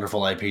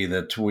wonderful IP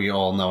that we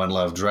all know and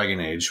love, Dragon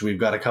Age, we've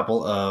got a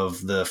couple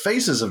of the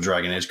faces of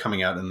Dragon Age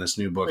coming out in this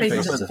new book,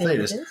 Faces of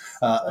Thedas,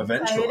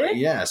 eventually.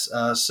 Yes.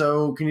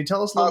 So, can you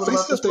tell us a little bit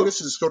about this book?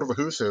 Faces of Thedas is sort of a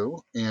who's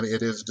who, and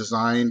it is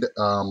designed,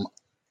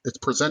 it's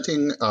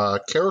presenting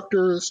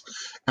characters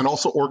and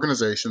also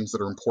organizations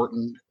that are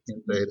important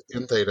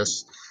in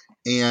Thedas.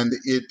 And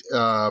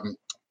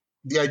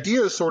the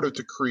idea is sort of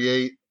to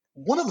create,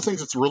 one of the things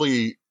that's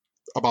really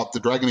about the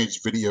Dragon Age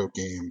video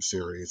game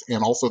series,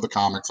 and also the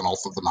comics and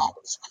also the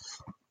novels,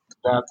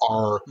 that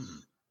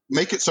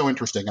make it so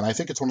interesting. And I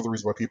think it's one of the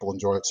reasons why people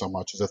enjoy it so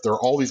much, is that there are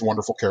all these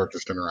wonderful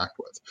characters to interact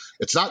with.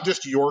 It's not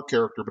just your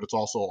character, but it's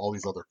also all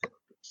these other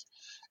characters.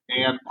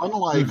 And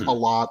unlike a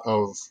lot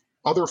of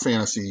other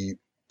fantasy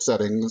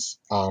settings,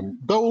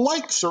 though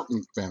like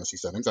certain fantasy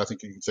settings, I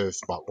think you can say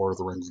this about Lord of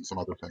the Rings and some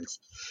other things.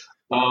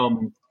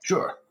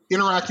 Sure.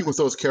 Interacting with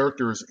those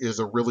characters is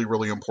a really,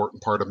 really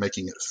important part of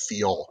making it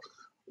feel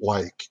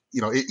like,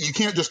 you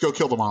can't just go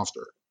kill the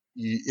monster.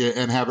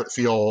 and have it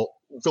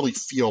really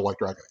feel like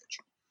Dragon Age.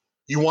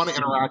 You want to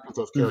interact with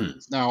those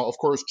characters. Now, of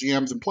course,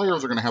 GMs and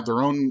players are going to have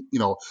their own,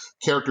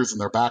 characters and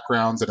their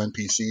backgrounds and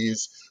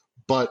NPCs,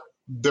 but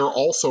there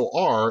also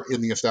are,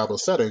 in the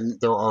established setting,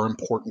 there are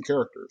important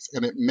characters,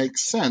 and it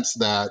makes sense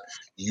that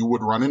you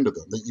would run into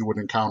them, that you would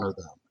encounter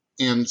them.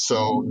 And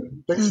so,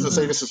 Faces of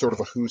Sadist is sort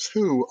of a who's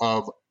who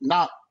of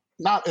not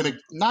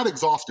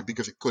exhaustive,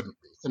 because it couldn't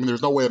be. I mean,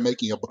 there's no way of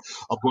making a book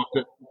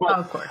that,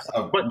 of course,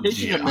 but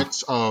taking a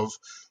mix of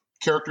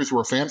characters who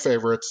are fan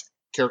favorites,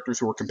 characters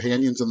who are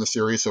companions in the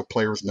series, so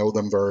players know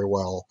them very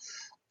well,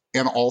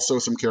 and also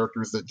some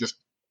characters that just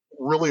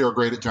really are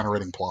great at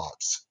generating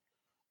plots.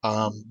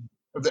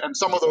 And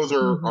some of those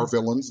are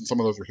villains, and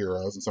some of those are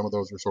heroes, and some of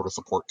those are sort of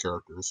support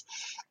characters.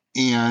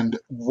 And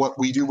what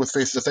we do with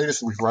Faces of Thetis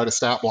is we write a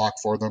stat block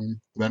for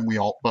them.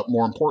 But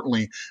more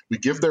importantly, we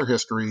give their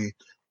history.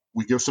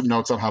 We give some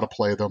notes on how to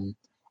play them.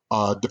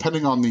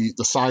 Depending on the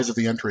size of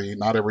the entry,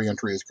 not every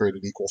entry is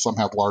created equal. Some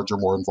have larger,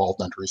 more involved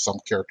entries. Some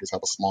characters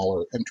have a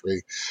smaller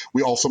entry.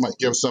 We also might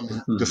give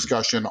some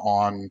discussion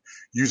on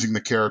using the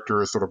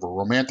character as sort of a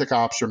romantic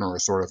option, or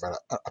as sort of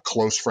a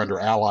close friend or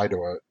ally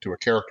to a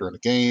character in a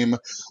game.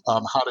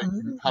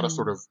 How to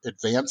sort of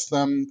advance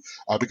them,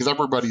 because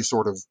everybody's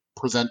sort of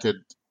presented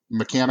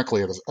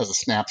mechanically as a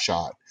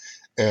snapshot,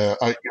 as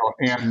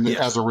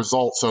a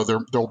result. So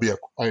there'll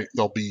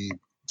be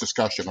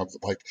discussion of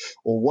like,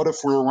 well, what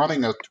if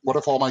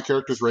all my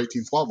characters are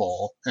 18th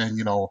level, and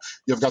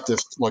you've got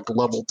this like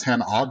level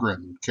 10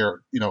 Ogren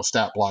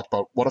stat block,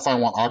 but what if I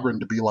want Ogren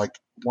to be like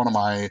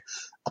a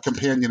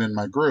companion in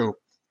my group?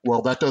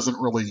 Well, that doesn't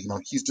really,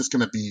 he's just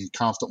going to be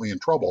constantly in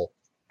trouble.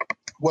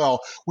 Well,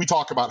 we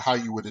talk about how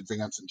you would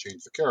advance and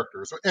change the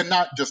characters, and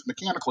not just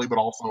mechanically, but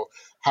also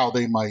how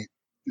they might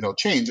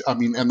change. I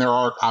mean, and there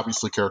are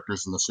obviously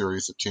characters in the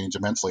series that change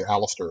immensely.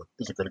 Alistair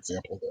is a good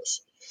example of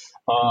this.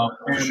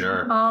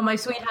 Sure. Oh, my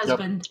sweet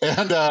husband.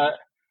 Yep.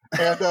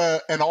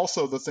 And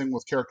also the thing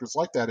with characters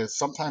like that is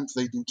sometimes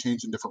they do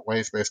change in different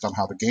ways based on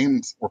how the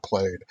games were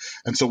played.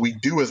 And so we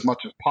do, as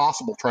much as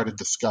possible, try to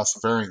discuss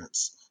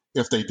variants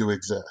if they do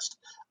exist.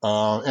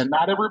 And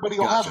not everybody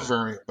will have a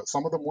variant, but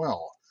some of them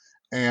will.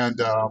 And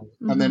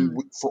then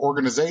for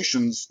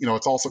organizations,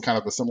 it's also kind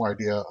of a similar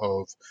idea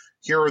of,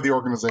 here are the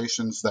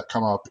organizations that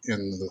come up in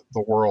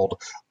the world.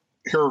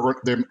 Here are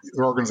the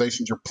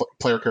organizations your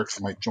player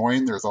characters might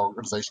join. There's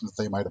organizations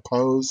they might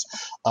oppose.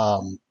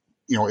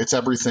 It's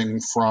everything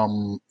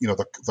from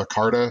the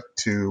Carta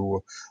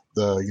to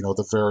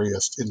the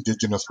various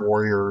indigenous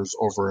warriors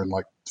over in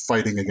like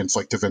fighting against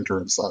like Tevinter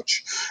and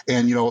such.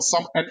 And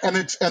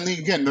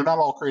again, they're not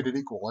all created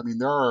equal. I mean,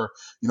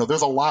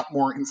 there's a lot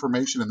more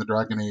information in the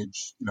Dragon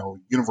Age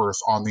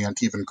universe on the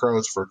Antivan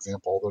Crows, for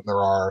example, than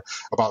there are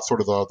about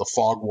sort of the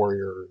Fog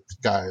Warrior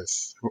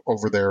guys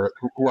over there,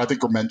 who I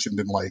think are mentioned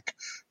in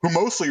who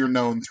mostly are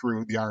known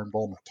through the Iron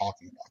Bull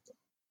talking about them.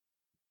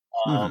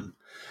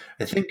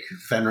 I think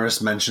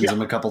Fenris mentions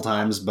him a couple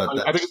times,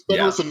 but I think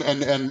Fenris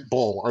and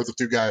Bull are the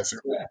two guys.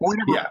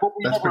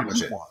 That's pretty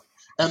much it.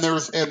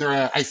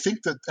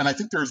 I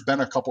think there's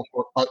been a couple,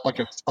 like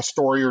a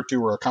story or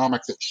two or a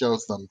comic that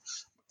shows them.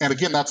 And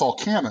again, that's all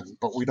canon,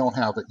 but we don't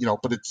have it,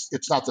 but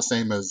it's not the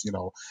same as,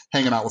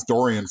 hanging out with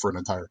Dorian for an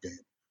entire game.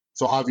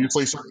 So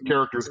obviously certain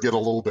characters get a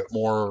little bit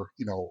more,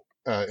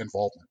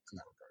 involvement in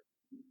that.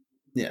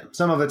 Yeah,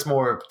 some of it's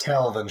more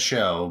tell than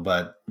show,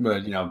 but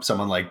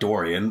someone like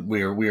Dorian,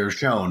 we are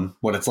shown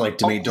what it's like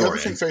to meet Dorian. The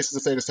other thing Faces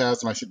of Thetis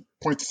has, and I should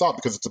point this out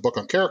because it's a book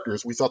on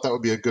characters, we thought that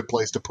would be a good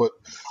place to put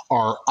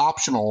our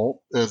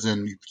optional, as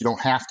in you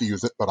don't have to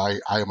use it, but I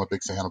am a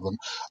big fan of them,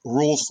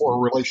 rules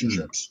for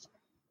relationships.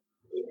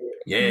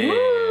 Yeah.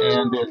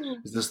 And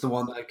is this the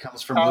one that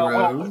comes from Blue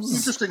Rose?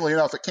 Interestingly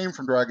enough, it came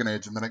from Dragon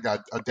Age, and then it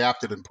got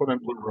adapted and put in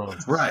Blue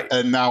Rose. Right.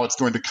 And now it's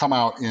going to come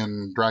out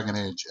in Dragon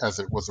Age as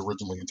it was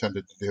originally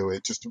intended to do.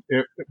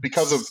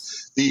 Because of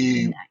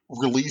the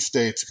release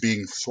dates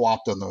being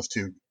swapped on those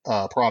two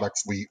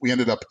products, we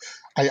ended up.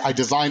 I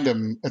designed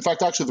them. In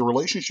fact, actually, the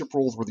relationship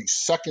rules were the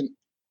second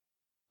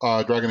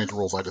Dragon Age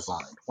rules I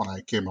designed when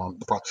I came on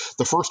the product.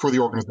 The first were the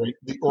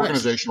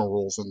organizational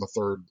rules, and the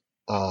third.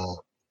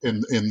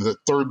 In the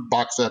third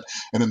box set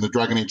and in the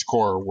Dragon Age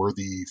core were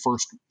the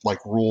first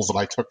rules that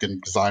I took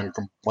and designed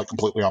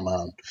completely on my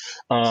own.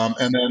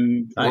 And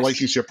then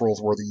relationship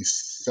rules were the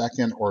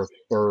second or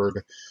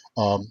third.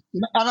 And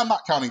I'm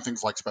not counting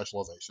things like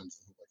specializations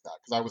and things like that,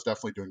 because I was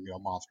definitely doing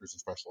monsters and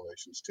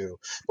specializations too.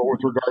 But with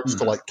regards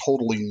to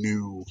totally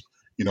new,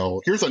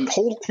 here's a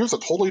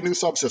totally new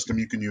subsystem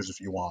you can use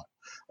if you want.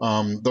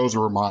 Those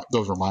are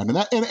mine,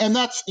 and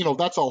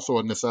that's also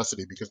a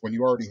necessity, because when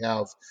you already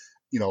have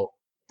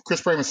Chris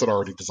Pramus had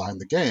already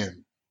designed the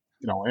game,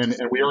 and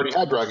we already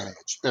had Dragon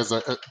Age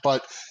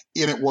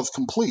and it was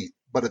complete.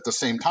 But at the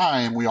same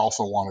time, we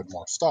also wanted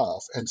more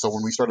stuff. And so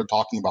when we started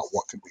talking about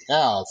what could we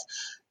have,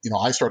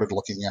 I started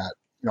looking at,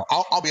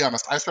 I'll be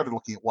honest, I started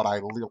looking at what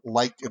I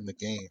liked in the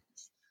game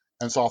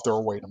and saw if there were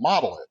a way to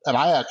model it. And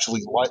I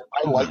actually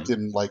liked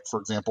in, for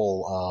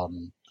example,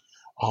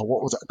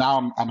 what was it?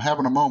 Now I'm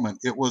having a moment.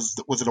 Was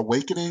it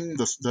Awakening,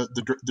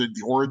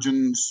 the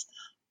Origins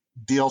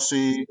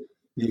DLC?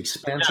 The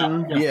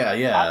expansion? Yeah.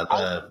 Yeah,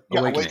 the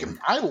Awakening.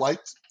 I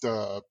liked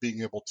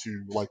being able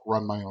to like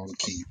run my own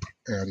keep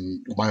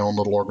and my own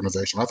little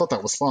organization. I thought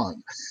that was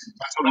fun.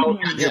 So that was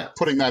the idea of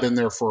putting that in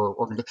there for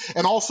organization,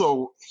 and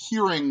also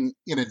hearing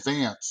in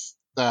advance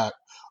that,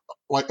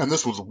 like, and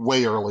this was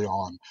way early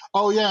on.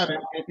 Oh yeah,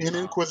 in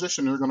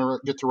Inquisition you're going to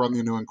get to run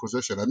the new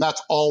Inquisition, and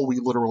that's all we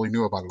literally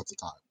knew about it at the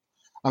time.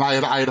 And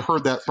I had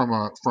heard that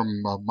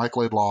from Mike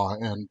Laidlaw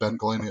and Ben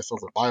Galenius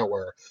over at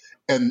BioWare,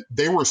 and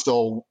they were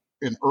still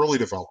in early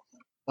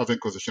development of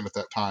Inquisition at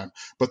that time.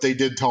 But they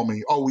did tell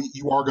me, "Oh,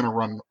 you are going to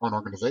run an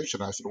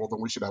organization." I said, "Well,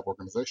 then we should have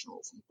organization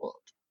rules in the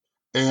book."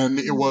 And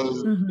it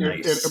was,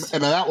 Nice.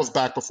 and that was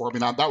back before. I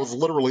mean, that was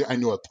literally, I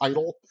knew a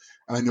title,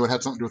 and I knew it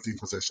had something to do with the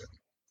Inquisition.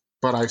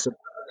 But I said,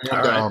 All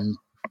right.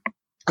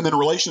 and then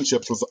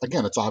relationships was,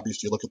 again, it's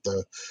obvious. You look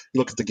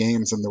at the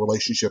games and the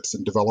relationships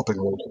and developing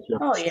relationships.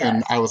 Oh, yeah.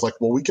 And I was like,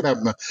 well, we can have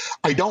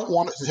I don't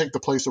want it to take the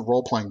place of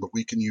role playing, but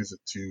we can use it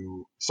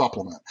to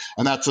supplement.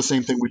 And that's the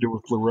same thing we do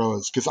with Blue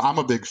Rose, because I'm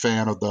a big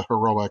fan of the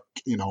heroic.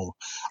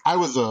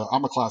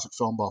 I'm a classic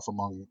film buff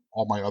among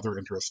all my other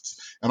interests,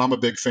 and I'm a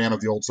big fan of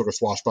the old sort of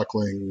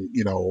swashbuckling,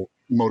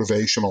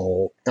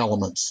 motivational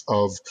elements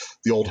of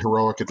the old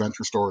heroic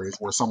adventure stories,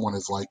 where someone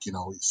is like,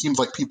 it seems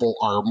like people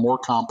are more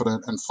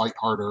competent and fight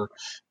harder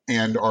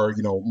and are,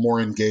 more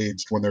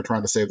engaged when they're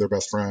trying to save their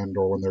best friend,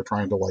 or when they're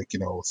trying to, like,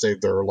 save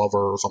their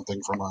lover or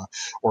something from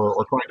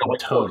or trying to, like,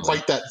 Totally.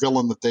 fight that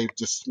villain that they've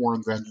just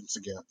sworn vengeance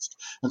against.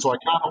 And so I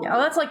kind of,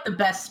 that's like the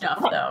best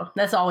stuff, though.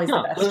 That's always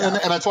the best stuff.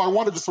 and so I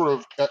wanted to sort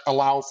of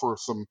allow for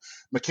some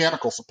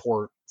mechanical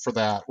support for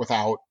that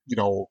without,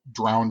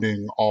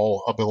 drowning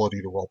all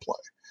ability to role play.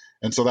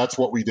 And so that's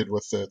what we did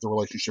with the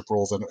relationship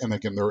rules. And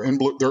again, they're in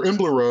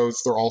Blue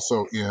Rose. They're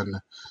also in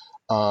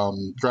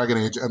Dragon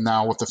Age, and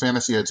now with the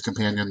Fantasy Age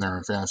companion, they're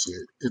in Fantasy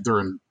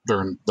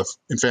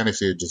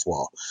Age as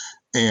well.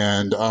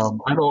 And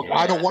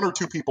I know one or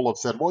two people have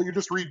said, "Well, you're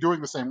just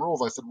redoing the same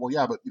rules." I said, "Well,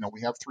 yeah, but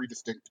we have 3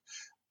 distinct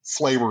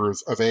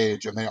flavors of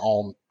Age, and they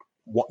all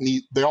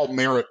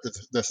merit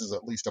this is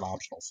at least an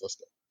optional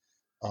system."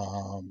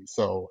 Of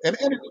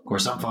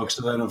course, some folks.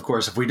 Then, of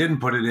course, if we didn't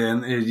put it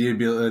in, you'd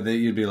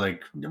be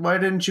like, "Why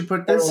didn't you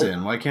put this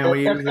in? Why can't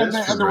we use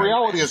this?" And the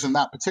reality is, in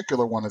that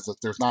particular one, is that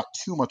there's not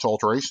too much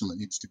alteration that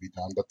needs to be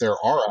done, but there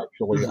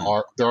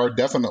are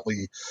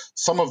definitely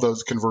some of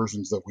those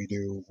conversions that we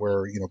do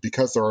where,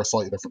 because there are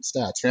slightly different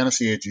stats.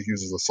 Fantasy Age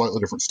uses a slightly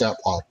different stat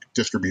block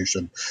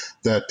distribution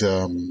that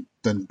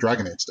than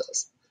Dragon Age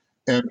does.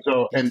 And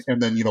so, and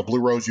then,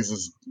 Blue Rose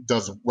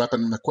does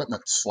weapon and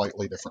equipment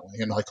slightly differently,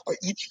 and like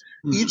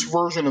each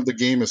version of the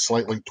game is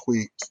slightly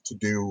tweaked to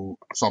do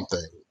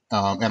something.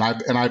 And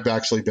I've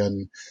actually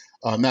been,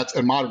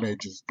 and Modern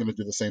Age is going to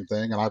do the same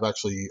thing. And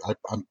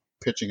I'm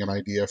pitching an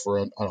idea for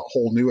a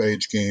whole new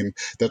Age game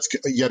that's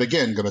yet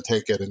again going to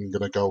take it and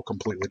going to go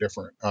completely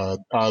different.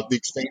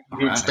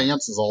 The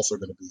Expanse is also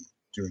going to be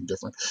doing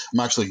different. I'm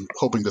actually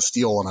hoping to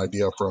steal an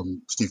idea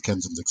from Steve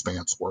Kinzen's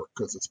Expanse work,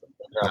 because it's been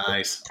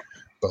nice.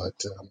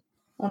 But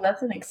well,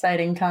 that's an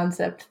exciting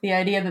concept. The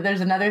idea that there's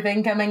another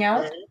thing coming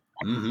out.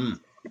 Mm-hmm.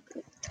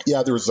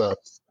 Yeah, there's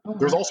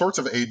all sorts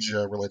of Age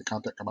related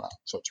content coming out.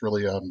 So it's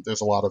really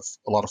there's a lot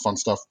of fun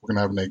stuff. We're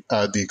gonna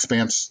have the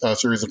Expanse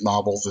series of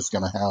novels is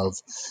gonna have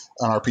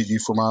an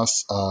RPG from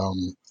us.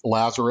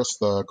 Lazarus,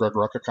 the Greg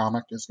Rucka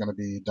comic, is going to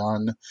be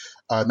done,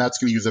 and that's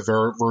going to use a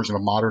version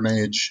of Modern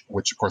Age,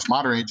 which of course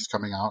Modern Age is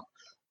coming out.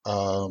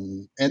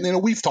 And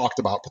then we've talked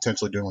about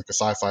potentially doing like a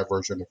sci-fi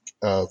version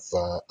of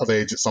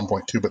Age at some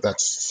point too, but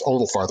that's a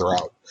little farther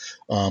out.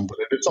 But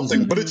it's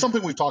something. But it's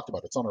something we've talked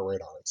about. It's on our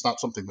radar. It's not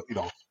something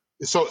that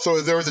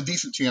So there is a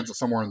decent chance that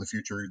somewhere in the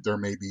future there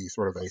may be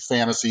sort of a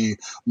fantasy,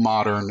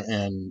 modern,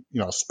 and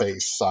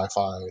space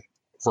sci-fi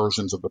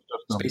versions of the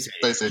system.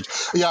 Space Age.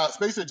 Yeah,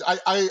 Space Age.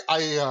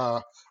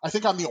 I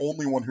think I'm the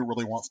only one who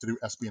really wants to do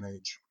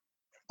espionage.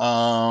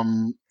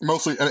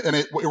 Mostly, and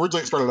it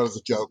originally started out as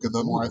a joke, and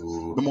the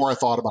more I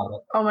thought about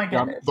it, oh my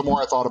goodness, the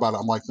more I thought about it,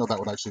 I'm like, no, that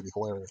would actually be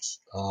hilarious.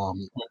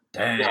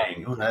 Dang,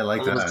 yeah. I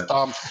like that.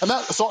 And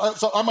that,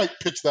 so I might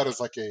pitch that as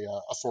like a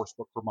source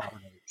book for Modern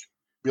Age.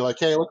 Be like,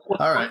 hey, let's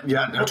all right,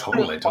 yeah, no,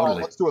 totally.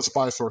 Let's do a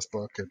spy source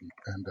book,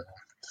 and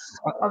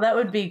oh, that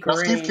would be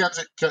great. Steve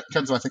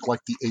Kenzen, I think,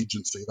 liked The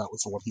Agency. That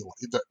was the one he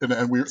liked,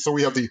 and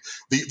we have the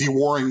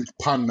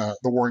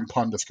warring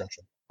pun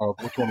discussion of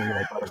which one we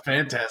like better.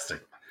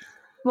 Fantastic.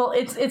 Well,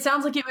 it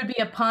sounds like it would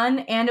be a pun,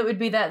 and it would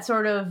be that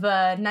sort of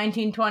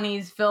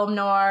 1920s film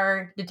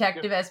noir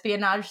detective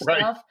espionage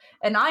stuff.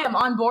 And I am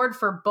on board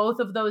for both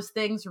of those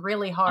things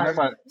really hard.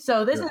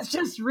 So this is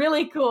just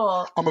really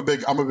cool. I'm a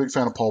big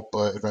fan of pulp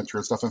adventure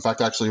and stuff. In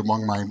fact, actually,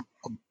 among my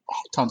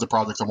tons of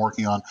projects I'm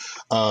working on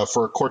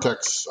for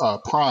Cortex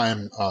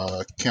Prime,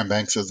 Cam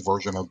Banks's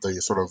version of the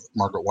sort of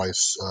Margaret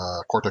Weiss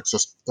Cortex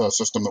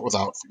system that was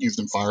used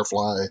in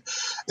Firefly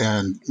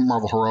and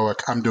Marvel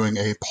Heroic, I'm doing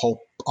a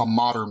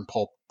modern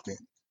pulp game.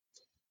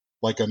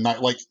 like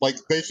like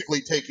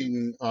basically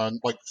taking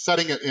like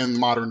setting it in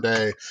modern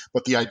day,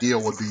 but the idea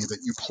would be that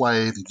you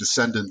play the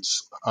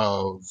descendants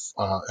of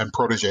and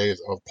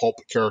proteges of pulp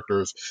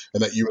characters,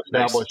 and that you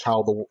establish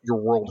how your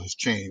world has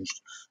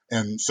changed.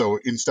 And so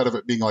instead of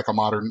it being like a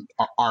modern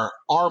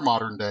our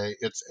modern day,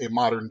 it's a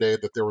modern day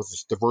that there was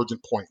this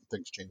divergent point and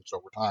things changed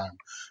over time,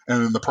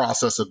 and in the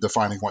process of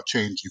defining what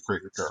changed, you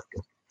create your character.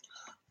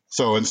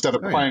 So instead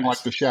of playing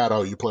like the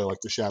Shadow, you play like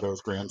the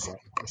Shadow's grandson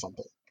or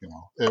something,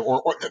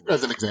 or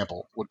as an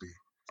example would be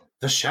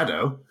the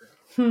Shadow.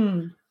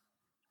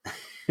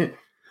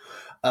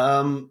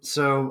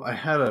 So I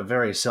had a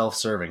very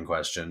self-serving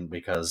question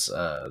because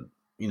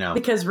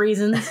because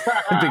reasons.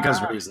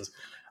 Because reasons.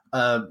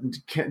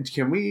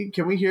 Can we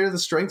hear the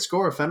strength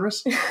score of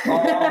Fenris?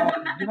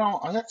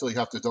 I actually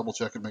have to double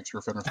check and make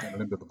sure Fenris got it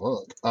into the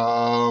book.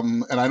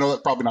 And I know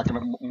that's probably not going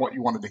to what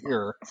you wanted to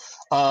hear.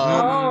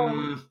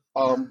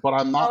 But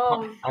I'm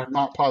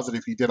not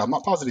positive he did. I'm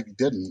not positive he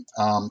didn't.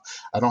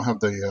 I don't have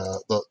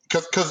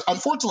because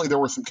unfortunately there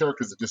were some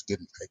characters that just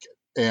didn't make it.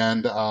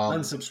 And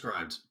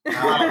unsubscribed.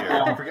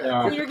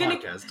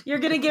 You're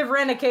gonna give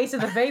Ren a case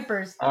of the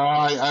vapors.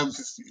 I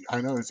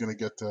know he's gonna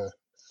get to.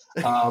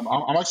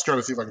 I'm actually trying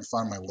to see if I can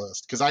find my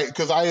list because I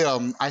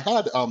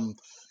had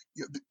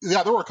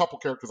there were a couple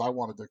characters I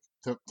wanted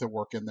to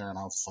work in there, and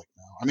I was like,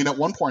 no. I mean, at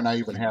one point I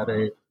even had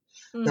an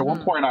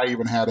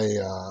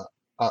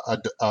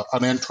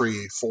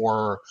entry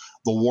for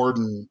the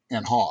Warden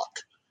and Hawk,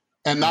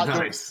 and not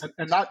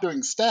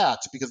doing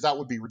stats because that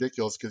would be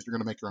ridiculous because you're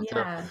going to make your own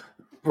character.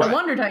 Right. I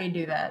wondered how you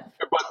do that.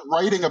 But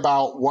writing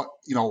about what,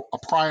 a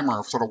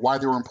primer of sort of why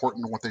they were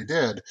important and what they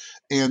did.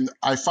 And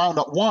I found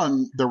out,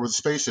 one, there was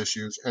space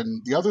issues.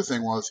 And the other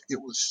thing was it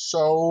was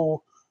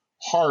so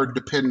hard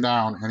to pin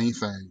down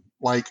anything.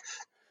 Like,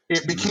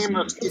 it became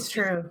it's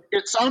true.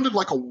 It sounded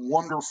like a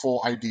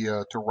wonderful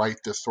idea to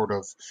write this sort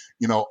of,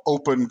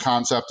 open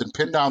concept and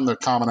pin down the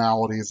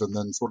commonalities and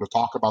then sort of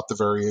talk about the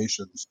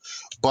variations.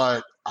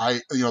 But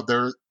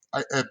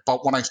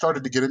but when I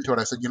started to get into it,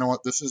 I said, you know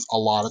what, this is a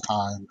lot of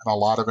time and a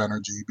lot of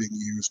energy being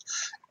used,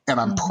 and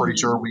I'm pretty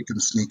sure we can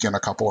sneak in a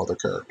couple other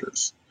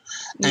characters.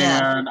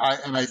 Yeah.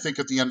 And I think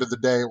at the end of the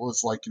day, it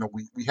was like,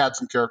 we had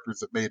some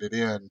characters that made it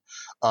in.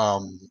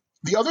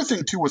 The other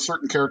thing too was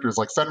certain characters,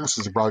 like Fenris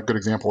is probably a good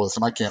example of this,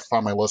 and I can't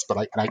find my list, but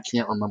I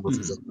can't remember if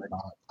he's in or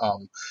not.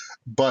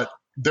 But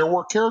there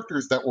were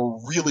characters that were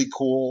really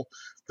cool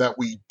that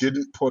we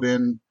didn't put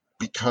in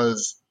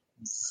because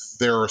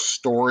their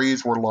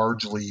stories were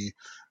largely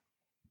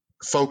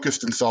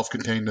focused and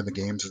self-contained in the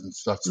games and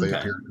stuff they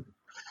appeared in.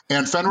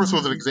 And Fenris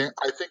was an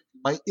example. I think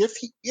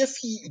if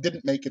he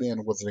didn't make it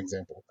in, was an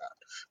example of that,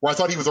 where I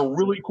thought he was a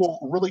really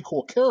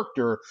cool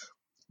character,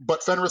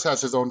 but Fenris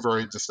has his own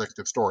very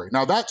distinctive story.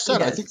 Now that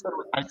said, I think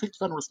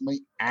Fenris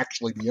may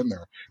actually be in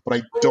there, but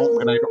I don't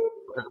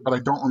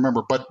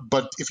remember. But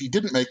if he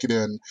didn't make it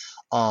in,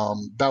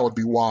 that would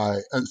be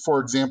why. And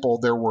for example,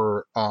 there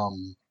were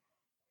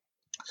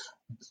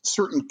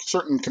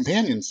certain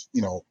companions,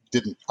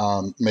 didn't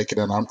make it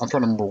in. I'm trying to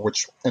remember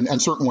which,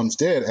 and certain ones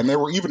did. And there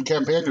were even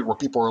companions where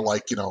people were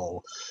like,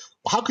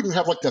 how can you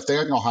have like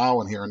Nathaniel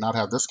Howe in here and not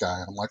have this guy?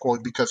 And I'm like, well,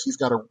 because he's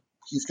got a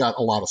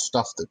lot of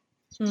stuff that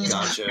he's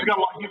got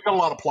a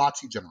lot of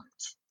plots he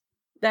generates.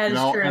 That is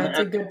true. That's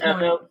a good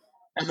point.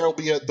 And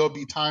there'll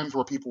be times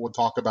where people would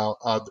talk about,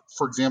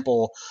 for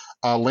example,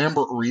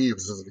 Lambert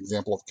Reeves is an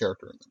example of a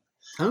character in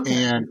there.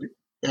 Okay.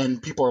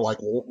 And people are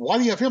like, well, why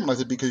do you have him? And I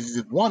said, because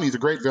he's a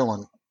great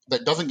villain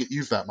that doesn't get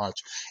used that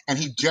much, and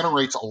he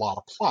generates a lot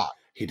of plot.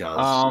 He does.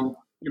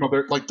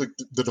 Like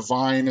the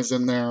Divine is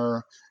in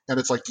there, and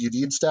it's like, do you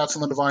need stats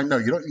on the Divine? No,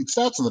 you don't need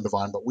stats on the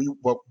Divine,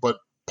 but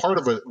part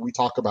of it we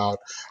talk about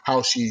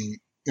how she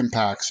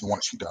impacts and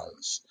what she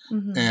does,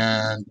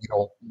 and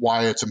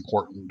why it's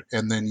important,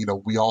 and then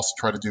we also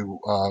try to do.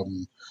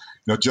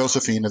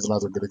 Josephine is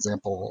another good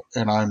example,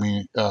 and I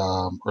mean,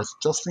 or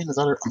Josephine is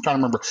that her? I'm trying to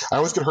remember. I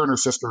always get her and her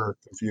sister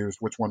confused.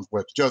 Which one's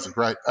which? Josie,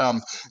 right?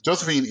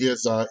 Josephine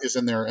is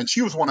in there, and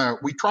she was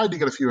we tried to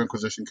get a few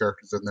Inquisition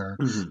characters in there,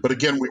 but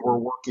again, we were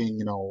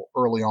working,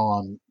 early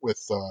on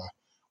with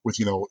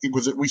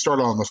Inquisition. We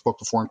started on this book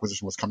before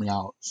Inquisition was coming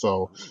out,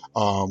 so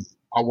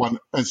we went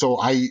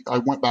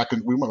back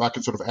and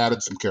sort of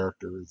added some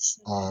characters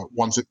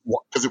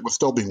because it was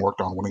still being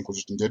worked on when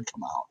Inquisition did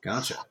come out.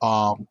 Gotcha.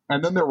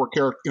 And then there were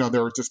characters,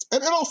 there were just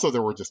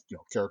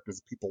characters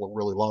that people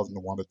really loved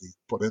and wanted to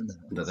put in there.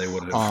 That they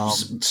would have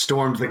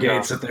stormed the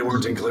gates if they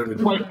weren't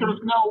included. Like there's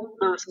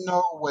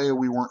no way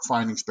we weren't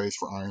finding space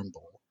for Iron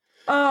Bull.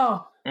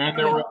 Oh. And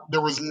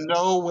there was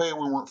no way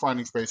we weren't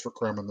finding space for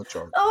Kremen the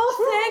Choke.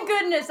 Oh, thank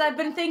goodness! I've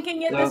been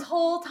thinking it this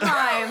whole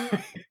time.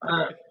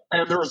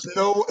 And there was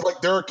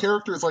there are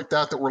characters like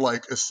that were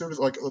like, as soon as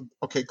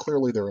okay,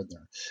 clearly they're in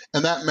there.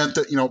 And that meant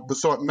that,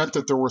 so it meant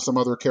that there were some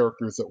other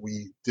characters that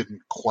we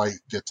didn't quite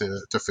get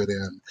to fit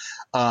in.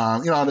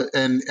 And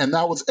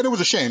it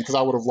was a shame because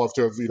I would have loved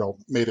to have,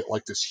 made it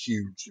like this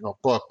huge,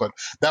 book. But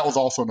that was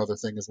also another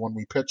thing is when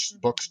we pitch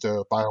books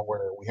to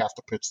BioWare, we have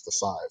to pitch the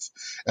size.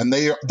 And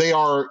they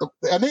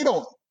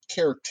don't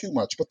care too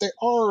much, but they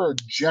are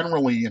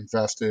generally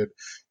invested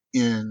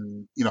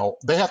in,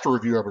 they have to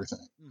review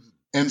everything.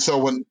 And so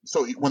when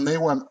they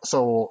went,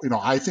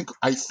 I think,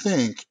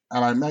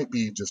 and I might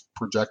be just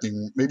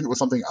projecting, maybe it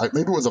was maybe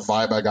it was a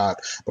vibe I got,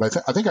 but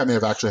I think I may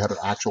have actually had an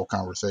actual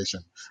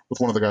conversation with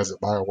one of the guys at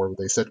BioWare where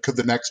they said, could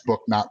the next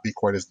book not be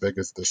quite as big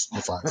as this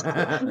size?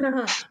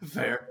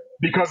 Fair.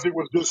 Because it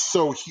was just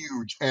so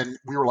huge, and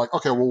we were like,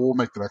 okay, well, we'll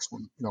make the next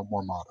one,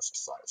 more modest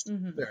sized.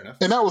 Fair enough.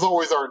 And that was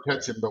always our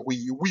intention, but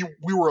we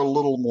were a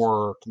little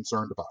more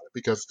concerned about it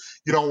because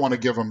you don't want to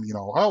give them,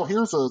 oh,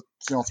 here's a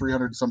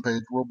 300 some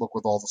page rule book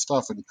with all the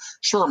stuff, and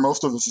sure,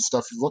 most of this is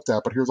stuff you looked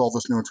at, but here's all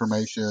this new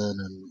information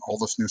and all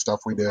this new stuff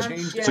we did.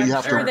 So you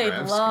have to.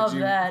 They'd love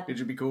that. Could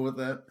you be cool with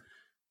that?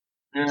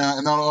 Yeah,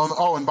 and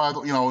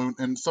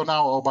and so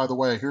now, oh, by the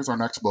way, here's our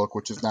next book,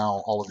 which is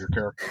now all of your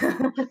characters.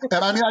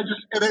 And I mean,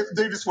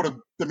 they just would have.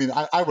 I mean,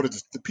 I would have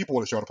just, people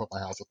would have showed up at my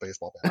house with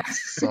baseball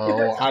bats.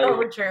 So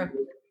true.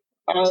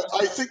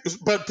 I think,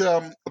 but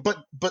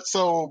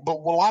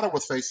what a lot of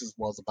With Faces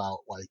was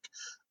about, like,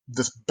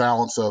 this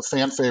balance of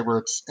fan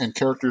favorites and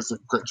characters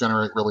that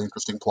generate really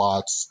interesting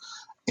plots,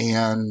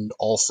 and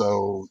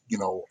also,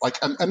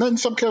 and then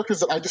some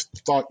characters that I just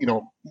thought,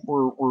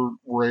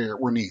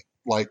 were neat.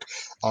 Like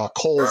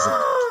Cole's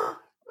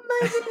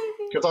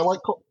because I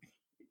like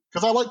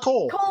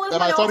Cole. Cole is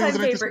my all-time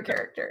favorite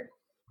character.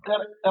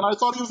 And I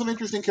thought he was an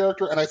interesting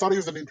character, and I thought he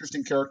was an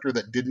interesting character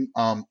that didn't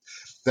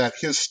that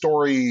his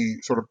story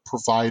sort of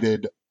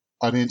provided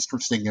an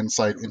interesting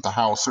insight into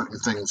how certain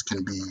things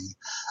can be.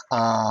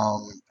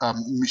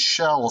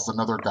 Michelle is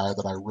another guy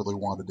that I really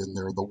wanted in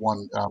there. The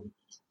one,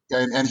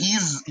 and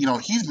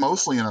he's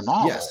mostly in a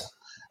novel. Yes.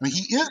 I mean,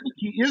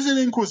 he is an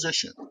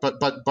Inquisition, but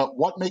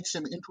what makes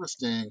him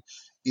interesting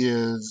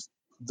is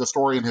the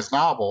story in his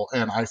novel.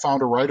 And I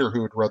found a writer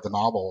who had read the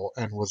novel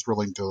and was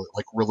willing to,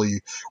 like,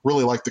 really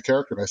like the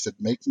character. And I said,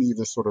 make me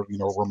this sort of,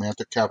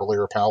 romantic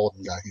cavalier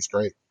paladin guy. He's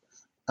great.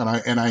 And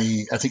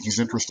I think he's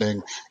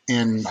interesting,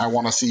 and I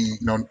want to see,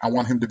 I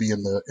want him to be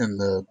in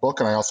the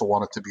book, and I also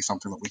want it to be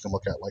something that we can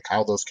look at, like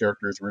how those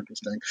characters are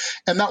interesting.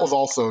 And that was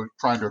also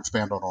trying to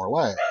expand on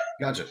Orlais.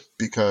 Gotcha.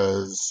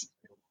 Because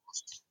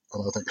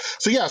another thing.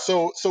 So yeah,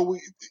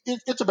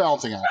 it's a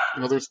balancing act.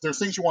 There's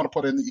things you want to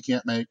put in that you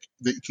can't make,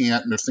 that you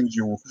can't, and there's things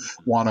you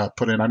want to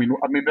put in. I mean,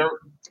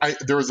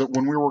 there was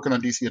when we were working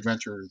on DC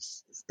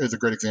Adventures is a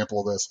great example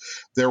of this.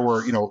 There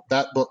were,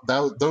 that book,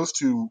 those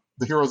two,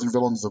 the heroes and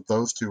villains of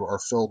those two are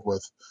filled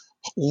with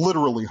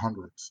literally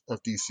hundreds of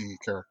DC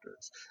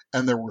characters,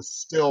 and there were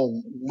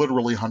still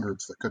literally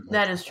hundreds that couldn't.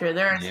 That is true.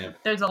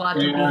 There's a lot to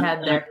be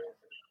had there.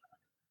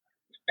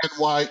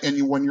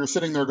 And when you're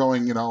sitting there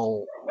going,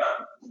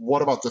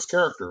 what about this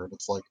character? And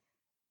it's like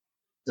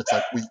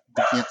we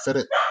can't fit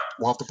it.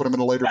 We'll have to put him in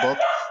a later book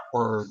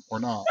or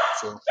not.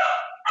 So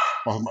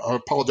I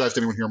apologize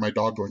to anyone hearing my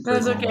dog going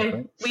crazy. That's okay.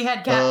 Right? We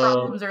had cat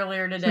problems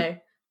earlier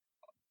today.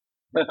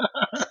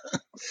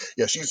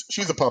 Yeah,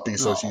 she's a puppy,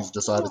 so she's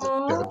decided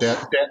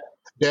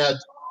that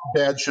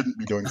dad shouldn't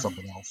be doing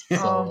something else.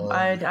 So,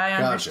 I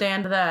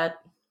understand that.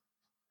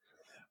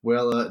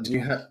 Well, do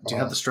you have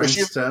the strength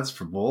stats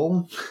for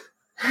Bull?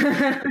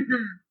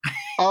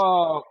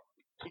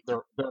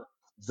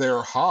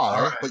 They're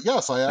high, right. But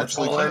yes, I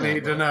actually. That's all I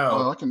need to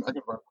know. I can.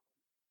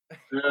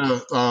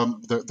 Yeah,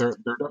 they're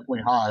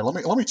definitely high.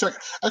 Let me check.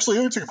 Actually,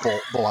 let me check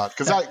Bull out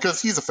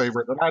because he's a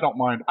favorite, and I don't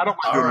mind.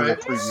 doing a little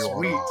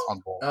preview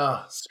on Bull.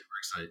 Super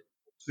excited.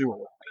 See what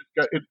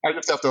I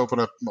just have to open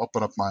up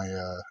my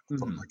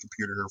my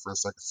computer here for a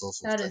second. So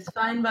that is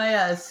fine by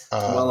us.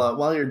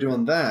 While you're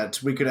doing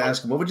that, we could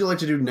ask, what would you like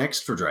to do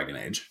next for Dragon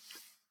Age?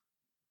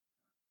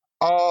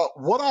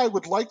 What I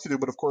would like to do,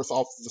 but of course,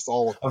 all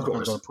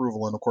depends on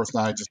approval. And of course,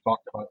 now I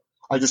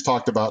just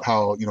talked about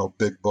how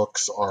big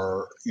books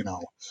are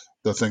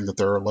the thing that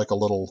they're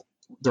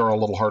a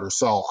little harder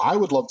sell. I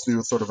would love to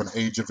do sort of an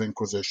Age of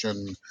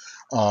Inquisition.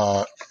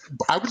 I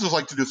would just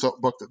like to do a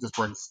book that just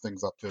brings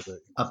things up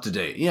to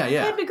date. Yeah.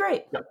 That'd be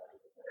great. Yeah.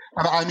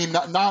 And I mean,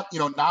 not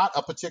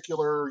a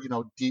particular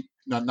deep.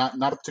 Not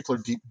a particular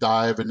deep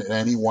dive into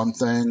any one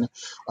thing,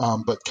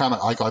 but kind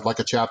of I'd like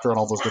a chapter on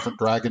all those different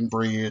dragon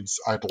breeds.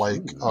 I'd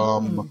like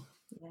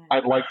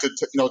to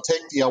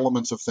take the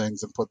elements of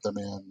things and put them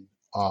in,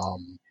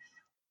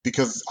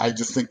 because I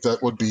just think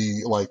that would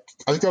be I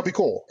think that'd be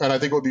cool, and I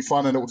think it would be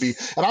fun, and it would be.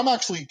 And I'm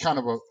actually kind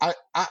of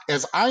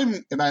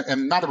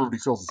and not everybody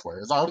feels this way.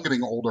 As I'm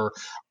getting older,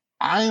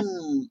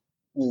 I'm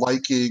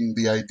liking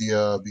the idea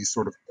of these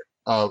sort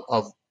of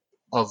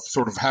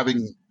sort of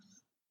having.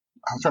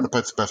 I'm trying to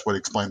put the best way to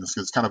explain this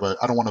because it's kind of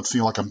I don't want to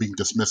feel like I'm being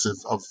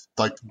dismissive of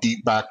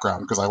deep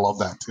background, because I love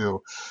that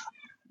too.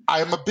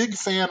 I'm a big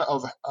fan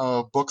of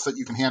books that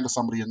you can hand to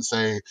somebody and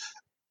say,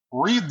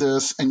 read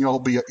this and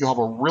you'll have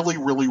a really,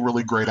 really,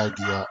 really great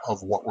idea of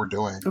what we're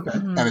doing. Okay.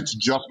 Mm-hmm. And it's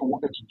just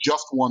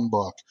one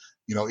book.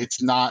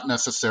 It's not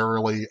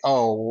necessarily,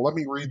 let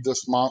me read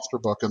this monster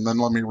book and then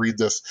let me read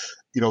this,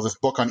 this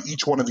book on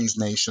each one of these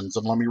nations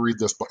and let me read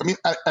this book. I mean,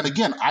 and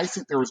again, I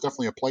think there is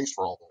definitely a place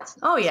for all those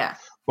things. Oh yeah.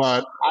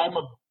 But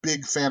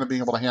big fan of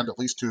being able to hand at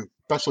least to,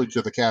 especially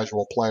to the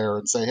casual player,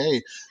 and say,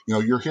 hey,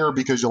 you're here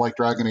because you like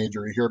Dragon Age,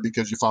 or you're here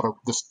because you thought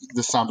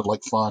this sounded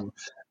like fun,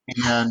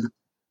 and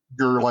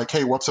you're like,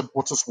 hey, what's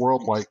this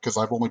world like? Because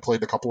I've only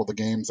played a couple of the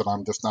games and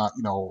I'm just not,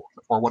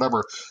 or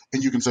whatever.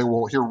 And you can say,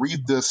 well, here,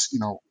 read this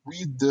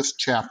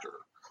chapter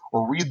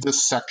or read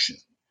this section,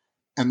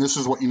 and this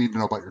is what you need to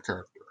know about your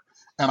character.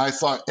 And I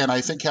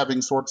think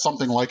having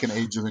something like an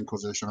Age of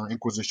Inquisition or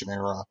Inquisition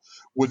era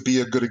would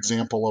be a good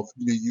example of,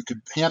 you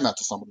could hand that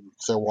to somebody. You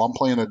could say, well, I'm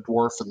playing a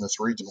dwarf in this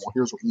region. Well,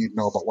 here's what you need to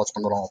know about what's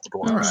been going on with the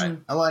dwarves. All right.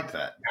 I like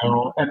that.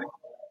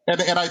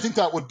 And I think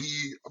that would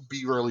be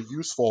really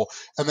useful.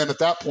 And then at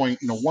that point,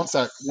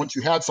 once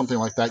you had something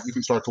like that, you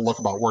can start to look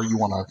about where you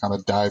want to kind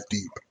of dive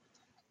deep.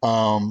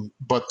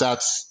 But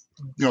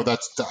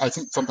I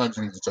think sometimes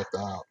you need to check that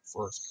out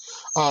first.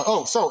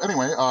 So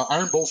anyway,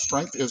 Iron Bull's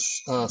strength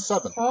is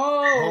 7.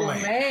 Oh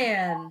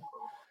man.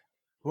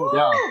 Whoa.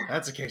 Yeah.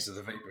 That's a case of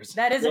the vapors.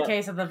 That is a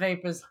case of the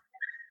vapors.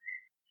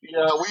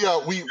 Yeah,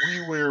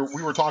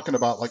 we were talking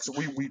about, like, so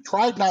we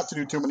tried not to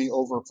do too many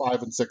over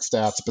 5 and 6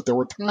 stats, but there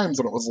were times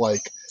when it was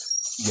like,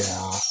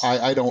 yeah,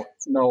 I don't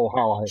know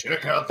how I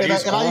check out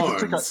these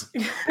horns.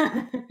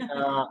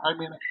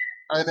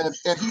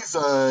 And he's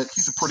a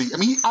pretty. I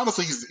mean,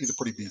 honestly, he's a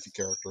pretty beefy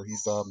character.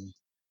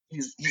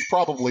 He's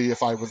probably,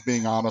 if I was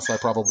being honest, I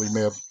probably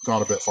may have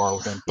gone a bit far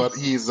with him. But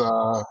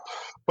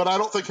but I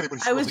don't think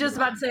anybody's. I was just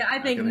about to say, I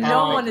think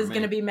no one is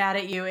going to be mad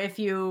at you if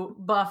you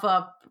buff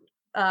up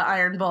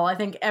Iron Bull. I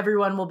think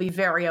everyone will be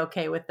very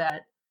okay with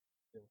that.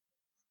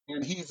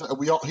 And he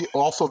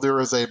also, there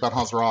is a Ben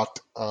Hazroth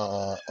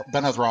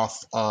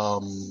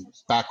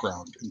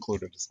background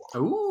included as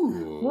well.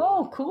 Ooh,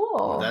 whoa, cool!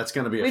 Well, that's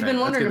going to be. We've been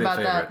wondering about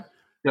that.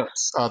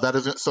 Yes, that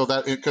is it. So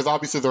that, because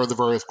obviously there are the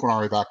various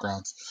Qunari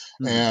backgrounds,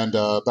 and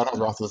Ben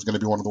Hazroth is going to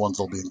be one of the ones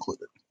that'll be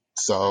included.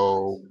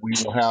 So we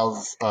will have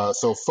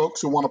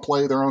folks who want to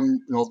play their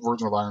own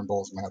version of Iron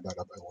Bull is going to have that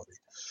ability.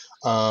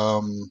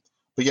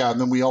 But yeah,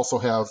 and then we also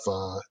have,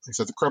 like I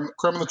said, the Krem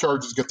and the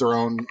Charges get their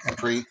own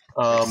entry.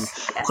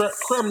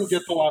 Krem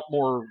gets a lot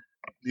more,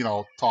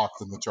 talk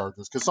than the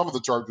Chargers, because some of the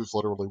Chargers,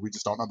 literally, we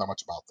just don't know that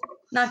much about them.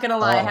 Not gonna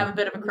lie, I have a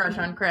bit of a crush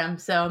on Krem,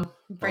 so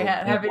very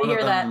happy to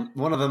hear that.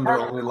 One of them, their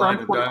only line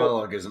of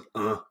dialogue is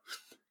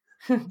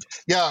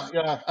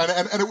Yeah,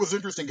 and it was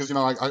interesting because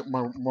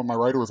when my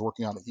writer was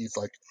working on it, he's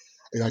like,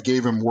 I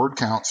gave him word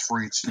counts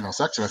for each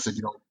section. I said,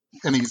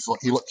 and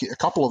he looked a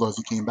couple of those.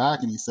 He came back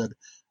and he said,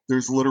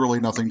 there's literally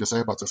nothing to say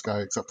about this guy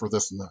except for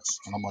this and this.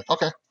 And I'm like,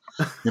 okay,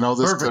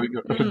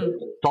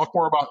 talk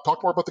more about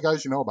the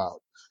guys you know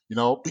about,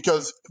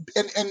 because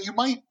and you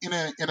might in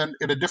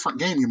a different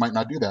game you might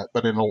not do that,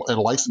 but in a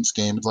licensed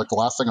game, it's like the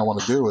last thing I want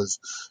to do is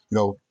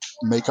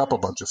make up a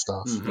bunch of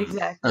stuff,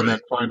 exactly, and then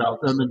find out,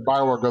 and then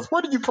BioWare goes,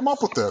 where did you come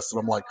up with this? And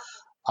I'm like,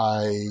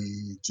 I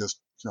just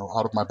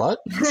out of my butt,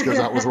 because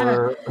that was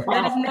where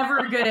that is never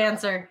a good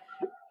answer.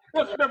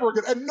 That's never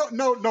good, and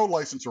no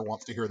licensor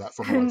wants to hear that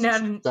from a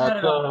licensor. Not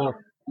at all.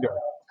 Yeah.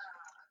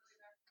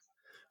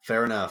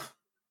 Fair enough.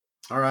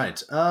 All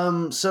right.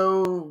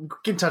 So we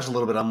can touch a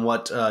little bit on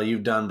what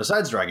you've done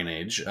besides Dragon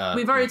Age.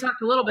 We've already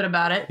talked a little bit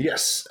about it.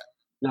 Yes.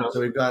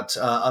 So we've got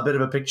a bit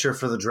of a picture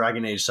for the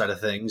Dragon Age side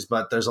of things,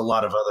 but there's a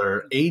lot of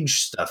other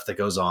Age stuff that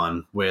goes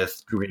on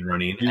with Green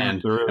Ronin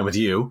and with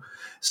you.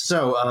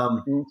 So,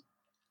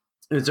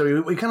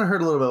 so we kind of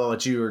heard a little bit about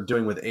what you were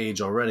doing with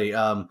Age already.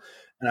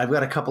 And I've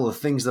got a couple of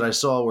things that I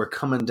saw were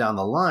coming down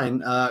the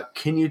line.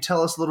 Can you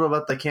tell us a little bit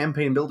about the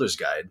Campaign Builder's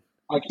Guide?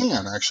 I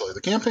can, actually.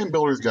 The Campaign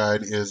Builder's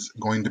Guide is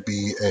going to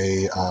be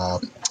a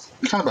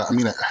kind of a,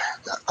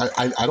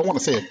 I don't want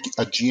to say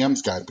a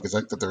GM's guide, because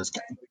I think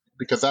that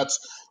because that's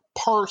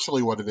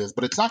partially what it is,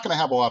 but it's not going to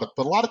have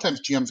but a lot of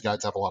times GM's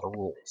guides have a lot of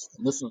rules.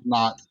 And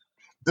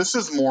this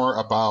is more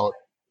about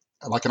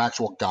like an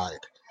actual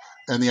guide.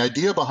 And the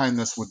idea behind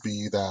this would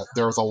be that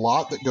there's a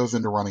lot that goes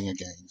into running a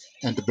game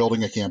and to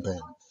building a campaign.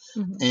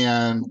 Mm-hmm.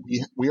 And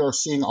we are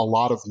seeing a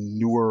lot of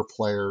newer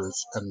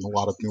players and a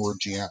lot of newer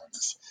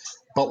GMs.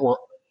 But we're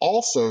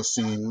also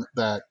seeing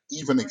that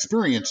even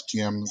experienced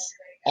GMs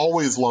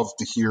always love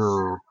to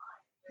hear,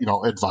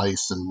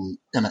 advice and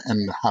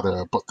how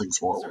to put things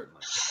forward.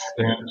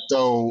 And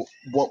so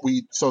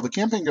the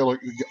Campaign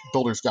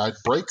Builder's Guide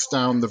breaks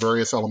down the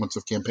various elements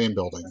of campaign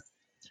building,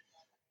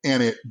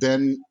 and it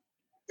then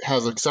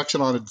has a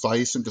section on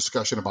advice and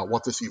discussion about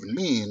what this even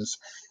means.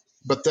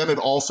 But then it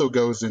also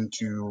goes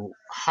into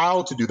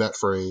how to do that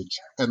for Age,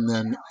 and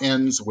then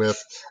ends with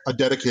a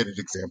dedicated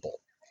example.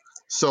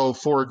 So,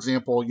 for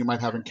example, you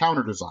might have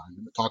encounter design,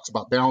 and it talks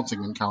about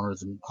balancing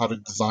encounters and how to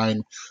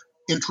design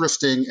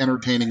interesting,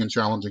 entertaining, and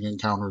challenging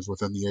encounters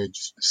within the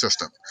Age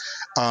system.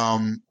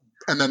 And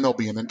then there'll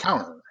be an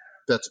encounter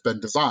that's been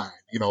designed,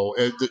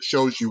 that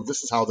shows you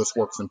this is how this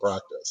works in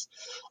practice.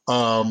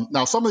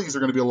 Now, some of these are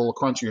going to be a little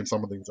crunchy and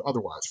some of these are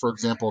otherwise. For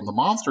example, in the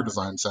monster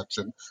design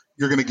section,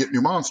 you're going to get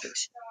new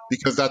monsters,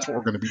 because that's what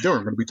we're going to be doing.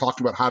 We're going to be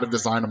talking about how to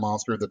design a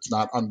monster that's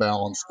not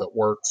unbalanced, that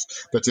works,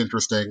 that's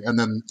interesting. And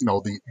then,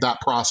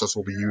 that process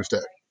will be used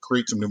to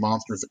create some new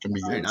monsters that can be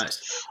used. Very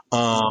nice.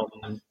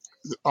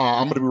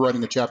 I'm going to be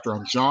writing a chapter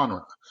on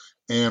genre.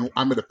 and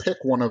I'm going to pick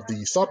one of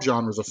the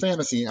subgenres of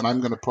fantasy, and I'm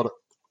going to put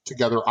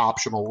together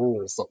optional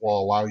rules that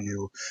will allow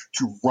you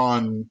to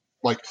run.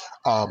 Like,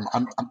 I'm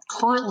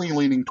currently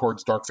leaning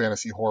towards dark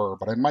fantasy horror,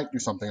 but I might do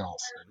something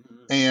else.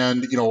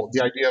 And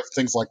the idea of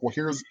things like, well,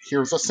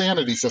 here's a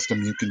sanity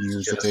system you can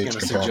use that's age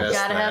compatible.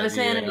 Gotta have a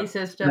sanity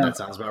system. That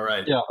sounds about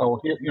right. Yeah. Oh,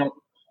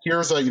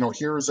 here's some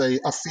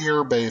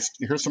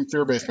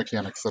fear-based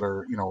mechanics that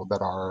are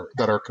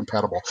that are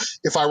compatible.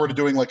 If I were to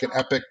doing like an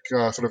epic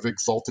sort of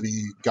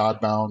exalted-y,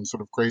 godbound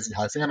sort of crazy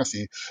high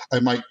fantasy,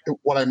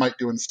 what I might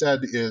do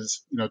instead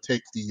is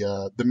take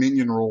the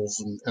minion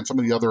rules and some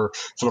of the other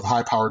sort of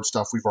high-powered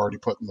stuff we've already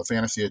put in the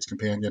Fantasy Age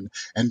companion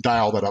and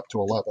dial that up to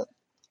 11.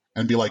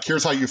 And be like,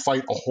 here's how you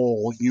fight a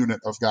whole unit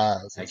of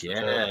guys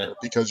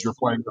because you're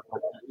playing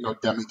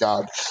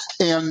demigod.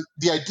 And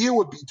the idea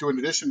would be in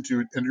addition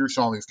to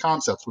introducing all these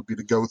concepts, would be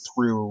to go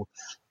through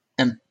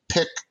and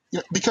pick,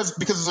 because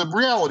the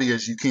reality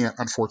is you can't,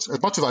 unfortunately,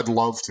 as much as I'd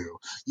love to,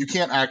 you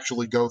can't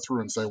actually go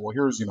through and say, well,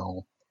 here's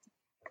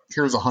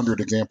 100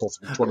 examples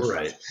of each one of these.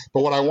 Right.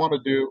 But what I want to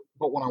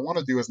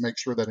do is make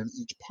sure that in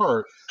each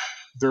part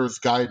there's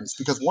guidance,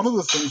 because one of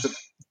the things that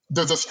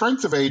there's a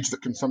strength of Age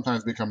that can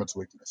sometimes become its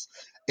weakness.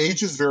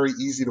 Age is very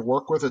easy to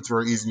work with. It's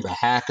very easy to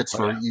hack. It's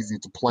very easy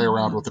to play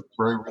around with. It's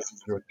very easy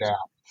to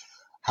adapt.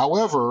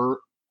 However,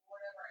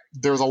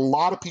 there's a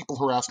lot of people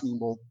who are asking,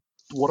 well,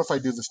 what if I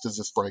do this? Does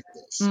this break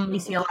this? We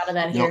see a lot of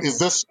that here. Is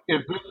this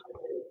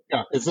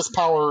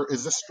power,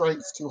 is this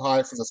strength too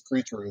high for this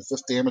creature? Is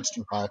this damage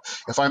too high?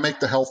 If I make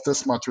the health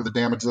this much or the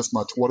damage this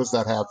much, what does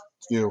that have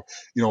to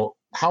do?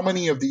 How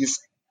many of these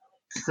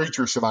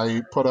creatures should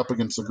I put up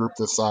against a group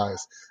this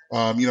size?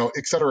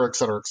 Et cetera, et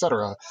cetera, et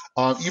cetera.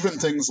 Even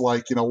things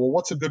like, well,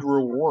 what's a good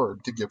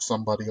reward to give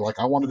somebody? Like,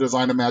 I want to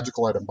design a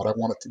magical item, but I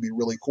want it to be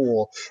really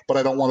cool, but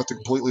I don't want it to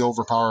completely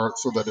overpower it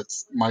so that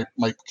it's my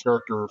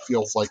character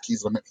feels like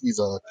he's a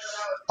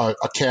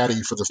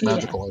caddy for this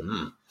magical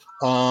item.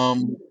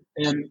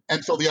 And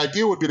so the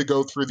idea would be to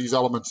go through these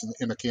elements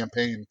in a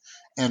campaign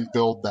and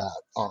build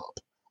that up.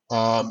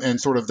 And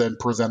sort of then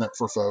present it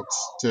for folks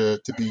to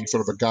be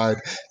sort of a guide.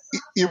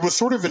 It was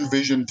sort of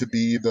envisioned to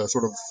be the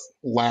sort of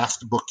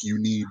last book you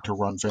need to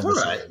run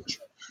Fantasy Age.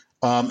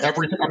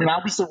 Everything. I mean,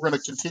 obviously we're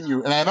going to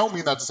continue, and I don't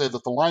mean that to say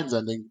that the line's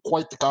ending.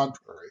 Quite the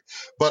contrary.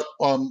 But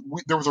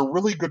there was a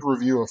really good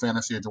review of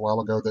Fantasy Age a while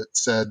ago that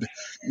said,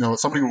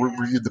 somebody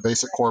reviewed the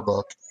basic core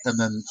book, and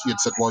then he had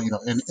said, well,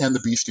 and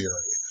the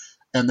bestiary,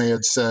 and they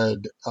had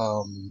said.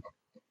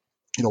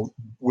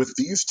 With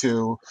these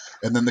two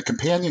and then the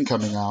companion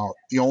coming out,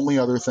 the only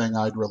other thing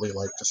I'd really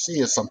like to see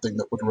is something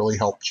that would really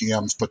help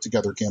GMs put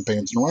together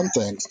campaigns and run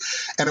things.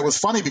 And it was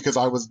funny because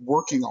I was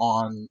working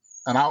on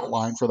an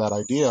outline for that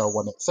idea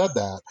when it said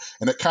that,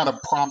 and it kind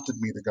of prompted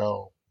me to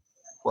go,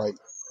 right,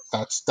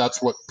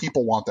 that's what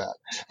people want that.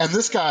 And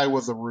this guy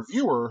was a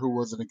reviewer who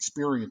was an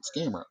experienced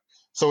gamer.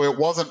 So I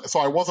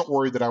wasn't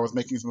worried that I was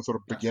making some sort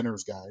of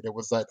beginner's guide. It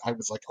was that I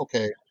was like,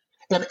 okay.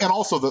 And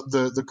also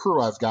the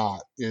crew I've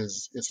got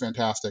is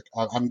fantastic.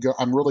 I've got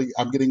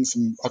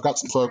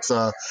some folks,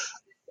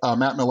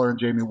 Matt Miller and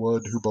Jamie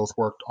Wood, who both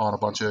worked on a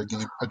bunch of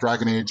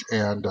Dragon Age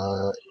and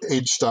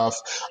Age stuff.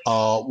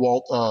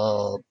 Walt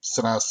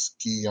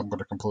Sineski, I'm going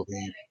to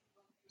completely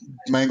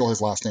mangle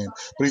his last name,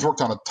 but he's worked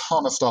on a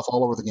ton of stuff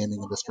all over the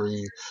gaming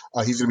industry.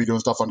 He's going to be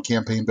doing stuff on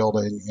campaign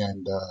building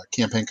and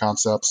campaign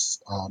concepts,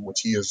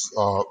 which he is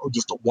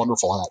just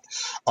wonderful at.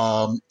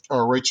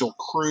 Rachel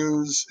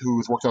Cruz,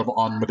 who's worked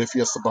on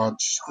Modiphius a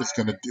bunch, is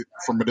going to do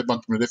for a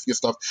bunch of Modiphius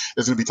stuff,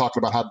 is going to be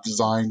talking about how to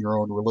design your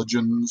own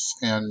religions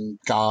and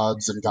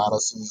gods and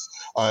goddesses.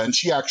 And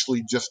she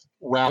actually just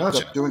wrapped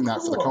up doing that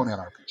for the Conan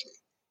RPG.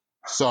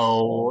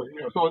 So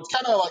it's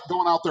kind of like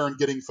going out there and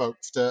getting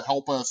folks to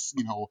help us,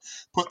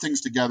 put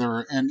things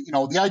together. And,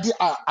 the idea,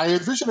 I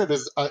envision it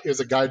as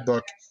a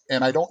guidebook,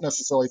 and I don't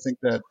necessarily think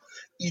that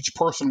each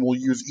person will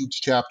use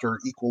each chapter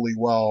equally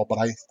well, but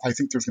I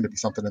think there's going to be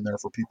something in there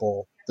for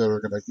people that are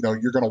going to,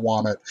 you're going to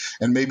want it.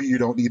 And maybe you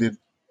don't need it.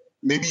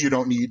 Maybe you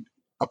don't need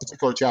a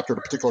particular chapter at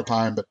a particular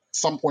time, but at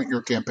some point in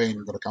your campaign,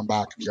 you're going to come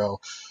back and go,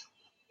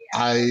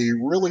 I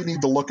really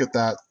need to look at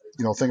that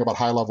thing about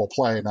high level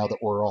play now that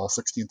we're all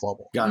 16th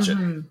level. Gotcha.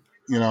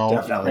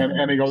 Definitely.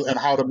 And he goes, and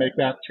how to make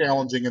that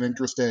challenging and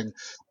interesting.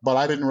 But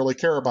I didn't really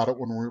care about it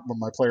when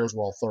my players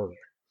were all third.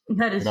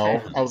 That is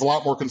fair. I was a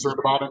lot more concerned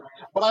about it.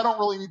 But I don't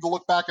really need to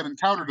look back at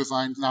encounter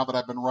designs now that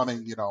I've been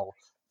running,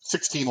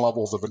 16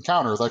 levels of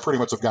encounters. I pretty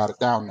much have got it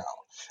down now.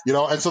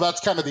 And so that's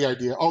kind of the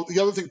idea. Oh,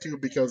 the other thing too,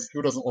 because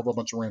who doesn't love a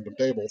bunch of random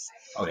tables?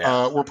 Oh,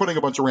 yeah. We're putting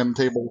a bunch of random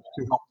tables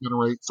to help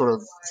generate sort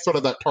of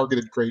that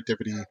targeted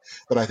creativity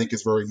that I think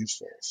is very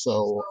useful.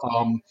 So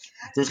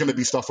there's going to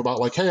be stuff about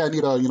like, hey, I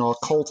need a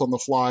cult on the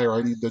fly, or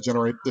I need to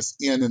generate this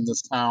inn in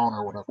this town,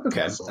 or whatever.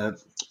 Okay. So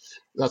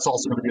that's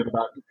also going to be in the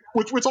back,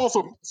 which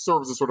also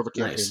serves as sort of a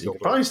campaign nice. You builder.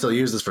 could probably still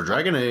use this for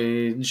Dragon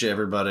Age,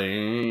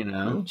 everybody.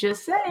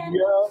 Just saying.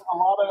 Yeah, a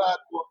lot of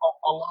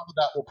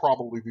that will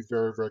probably be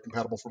very, very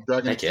compatible from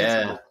Dragon Age.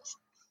 Yeah.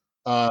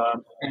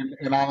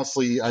 And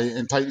honestly,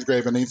 in Titan's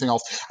Grave and anything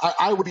else,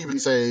 I would even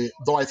say,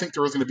 though I think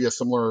there is going to be a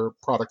similar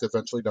product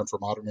eventually done for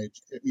Modern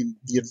Age. I mean,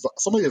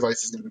 some of the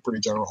advice is going to be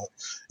pretty general.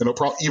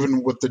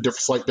 Even with the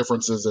slight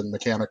differences in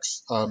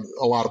mechanics, a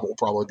lot of it will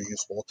probably be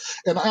useful.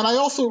 And I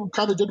also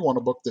kind of did want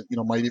a book that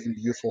might even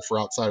be useful for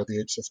outside of the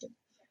Age system,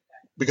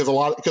 because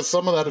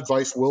some of that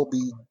advice will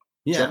be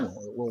general.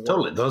 It will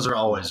totally. Those are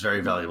always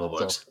very valuable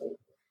books.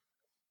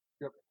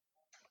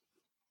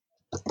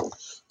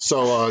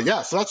 So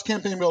that's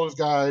Campaign Builder's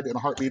Guide in a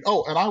heartbeat.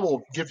 Oh, and I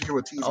will give you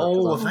a teaser.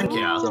 Oh, thank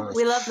you.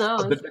 We love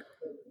those.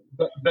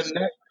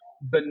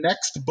 The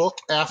next book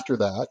after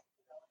that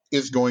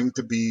is going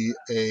to be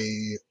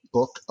a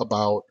book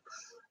about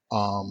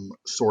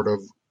sort of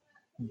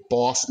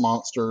boss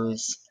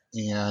monsters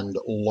and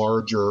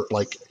larger,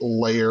 like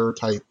layer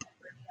type,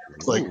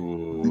 like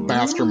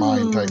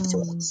mastermind type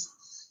threats.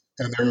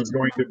 And there's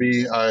going to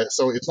be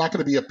so it's not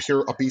going to be a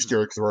bestiary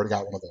because we already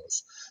got one of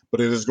those, but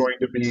it is going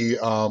to be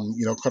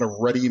kind of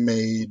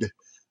ready-made.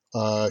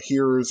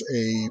 Here's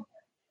a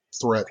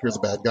threat. Here's a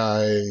bad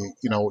guy.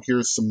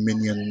 Here's some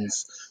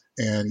minions,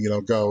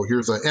 and go.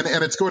 Here's and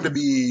it's going to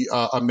be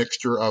a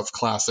mixture of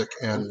classic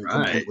and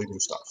completely new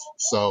stuff.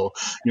 So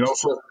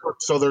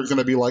so there's going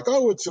to be like,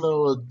 oh, it's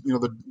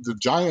the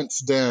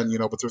Giant's Den,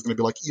 but there's going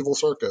to be like Evil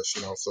Circus,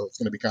 so it's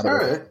going to be kind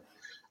of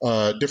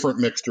a different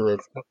mixture of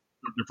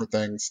different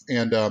things.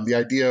 And the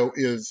idea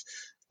is,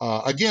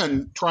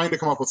 again, trying to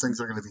come up with things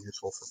that are going to be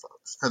useful for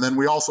folks. And then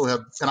we also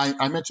have, and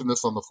I mentioned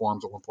this on the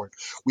forums at one point,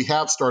 we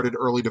have started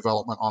early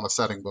development on a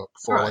setting book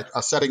for like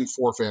a setting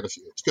for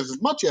Fantasy Age.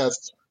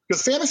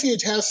 Because Fantasy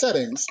Age has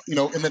settings, and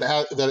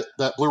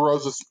that Blue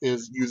Rose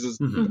uses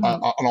an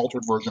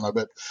altered version of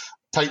it.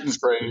 Titan's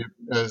Grave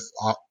is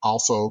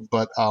also,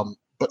 but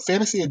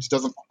Fantasy Age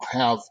doesn't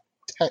have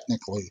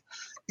technically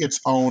its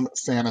own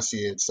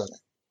Fantasy Age setting.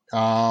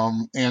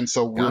 And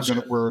so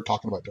we're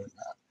talking about doing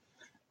that.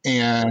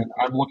 And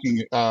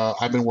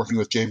I've been working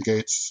with James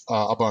Gates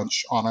a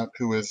bunch on it,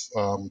 who is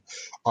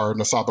our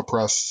Nasaba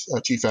Press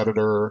chief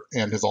editor,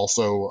 and is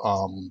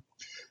also,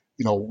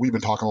 we've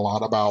been talking a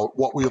lot about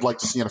what we would like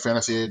to see in a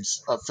Fantasy Age,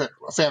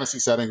 a fantasy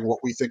setting, what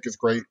we think is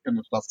great in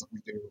the stuff that we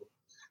do,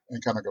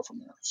 and kind of go from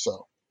there.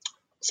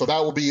 So that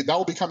will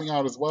be coming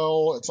out as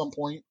well at some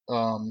point.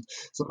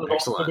 So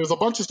there's a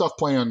bunch of stuff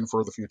planned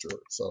for the future.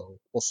 So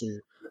we'll see.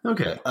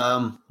 Okay.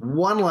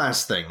 One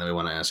last thing that we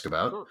want to ask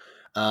about,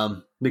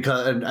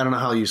 because and I don't know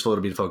how useful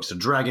it'll be to folks to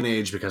Dragon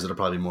Age, because it'll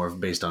probably be more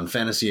based on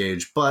Fantasy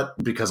Age, but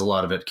because a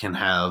lot of it can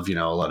have a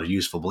lot of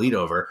useful bleed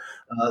over,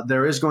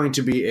 there is going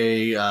to be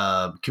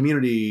a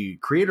community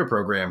creator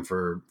program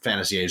for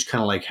Fantasy Age,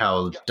 kind of like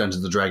how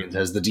Dungeons and Dragons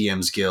has the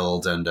DM's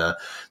Guild, and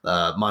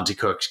Monty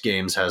Cook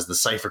Games has the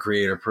Cypher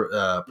Creator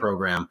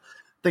program,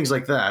 things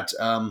like that.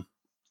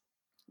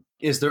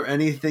 Is there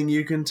anything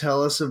you can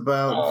tell us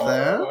about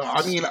that?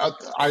 I mean,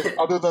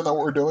 other than that,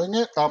 we're doing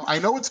it. I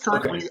know it's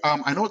currently.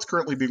 I know it's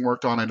currently being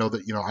worked on. I know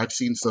that I've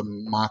seen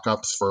some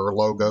mock-ups for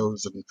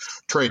logos and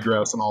trade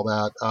dress and all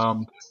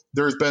that.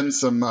 There's been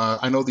some.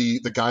 I know the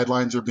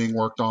guidelines are being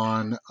worked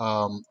on.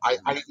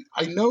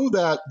 I know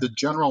that the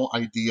general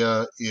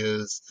idea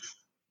is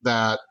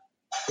that,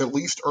 at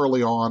least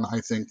early on,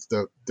 I think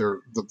the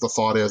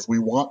thought is we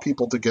want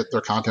people to get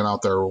their content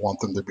out there. We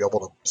want them to be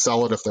able to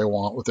sell it if they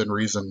want within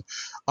reason.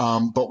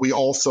 But we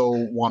also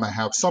want to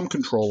have some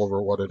control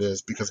over what it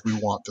is, because we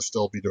want to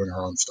still be doing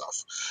our own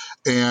stuff.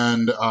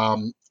 And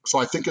so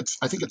I think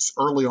it's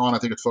early on. I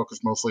think it's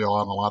focused mostly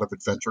on a lot of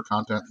adventure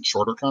content and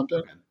shorter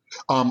content.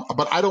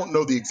 But I don't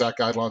know the exact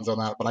guidelines on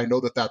that, but I know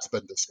that that's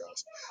been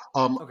discussed.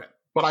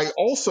 But I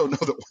also know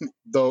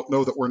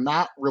that we're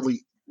not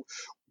really.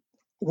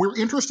 We're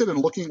interested in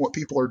looking what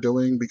people are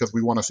doing, because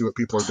we want to see what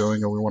people are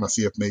doing, and we want to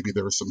see if maybe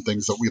there's some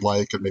things that we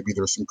like, and maybe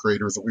there's some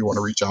creators that we want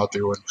to reach out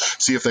to and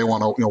see if they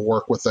want to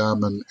work with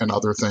them and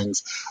other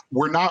things.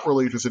 We're not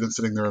really interested in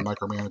sitting there and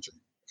micromanaging.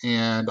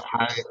 And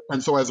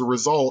so as a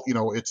result,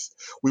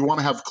 we want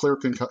to have clear,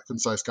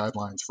 concise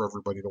guidelines for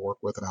everybody to work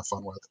with and have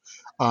fun with.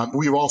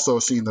 We've also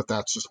seen that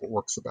that's just what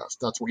works the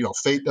best. That's what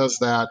Fate does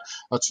that.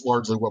 That's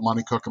largely what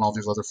Monty Cook and all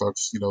these other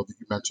folks that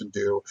you mentioned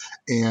do.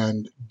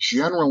 And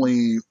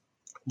generally,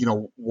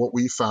 what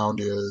we found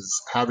is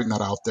having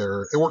that out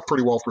there. It worked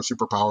pretty well for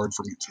Superpowered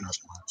for Mutants and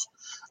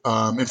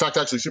Masterminds. In fact,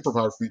 actually,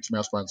 Superpowered for Mutants and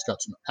Masterminds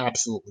got some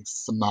absolutely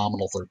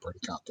phenomenal third-party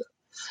content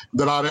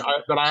that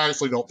I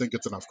actually don't think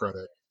gets enough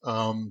credit,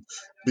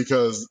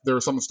 because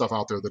there's some stuff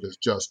out there that is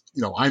just,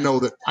 I know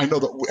that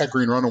at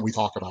Green Runner we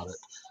talk about it,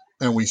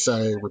 and we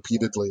say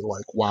repeatedly,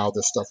 like, wow,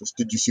 this stuff is,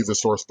 did you see the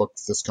source book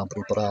that this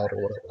company put out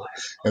or whatever?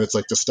 And it's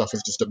like, this stuff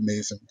is just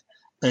amazing.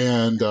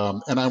 And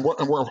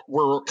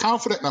we're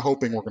confident and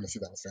hoping we're going to see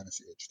that with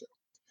Fantasy Age too.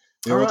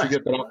 Once we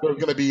get that, there's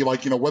going to be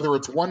like, whether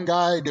it's one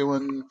guy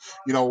doing,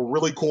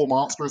 really cool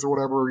monsters or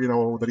whatever,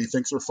 that he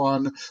thinks are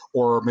fun,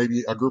 or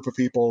maybe a group of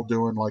people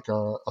doing like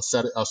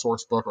a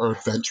source book or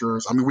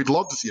adventures. I mean, we'd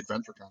love to see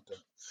adventure content,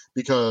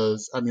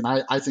 because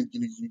I think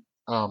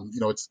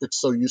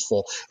it's so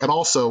useful. And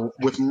also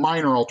with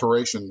minor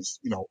alterations,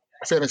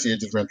 Fantasy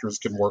Age adventures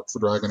can work for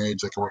Dragon Age.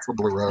 They can work for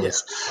Blue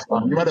Rose.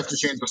 You might have to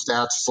change the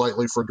stats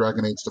slightly for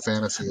Dragon Age to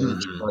Fantasy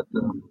Age,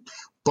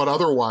 but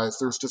otherwise,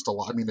 there's just a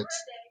lot. I mean,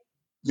 it's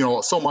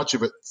so much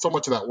of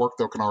that work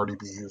though can already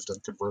be used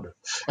and converted.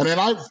 And then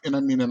I've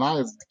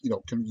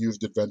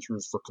used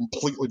adventures for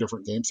completely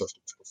different game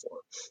systems before.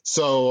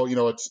 So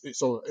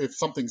if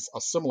something's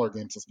a similar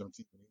game system, it's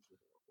even easier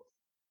to work with.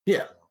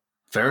 Yeah,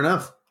 fair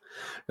enough.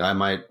 I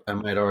might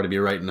already be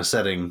writing a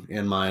setting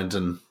in mind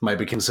and might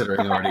be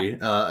considering already,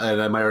 and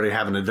I might already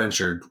have an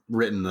adventure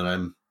written that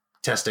I'm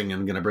testing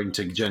and going to bring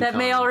to Gen Con. That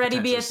may already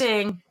be a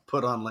thing.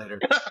 Put on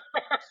later.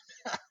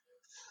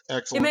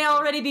 Excellent. It may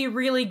already be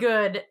really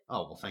good.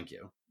 Oh, well, thank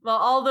you. Well,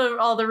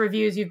 all the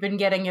reviews you've been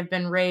getting have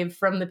been raved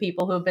from the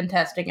people who have been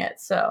testing it,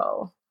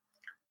 so...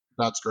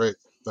 That's great.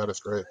 That is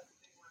great.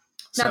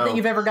 Not that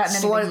you've ever gotten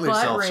anything slightly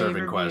but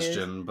self-serving rave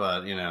question,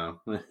 but,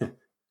 No,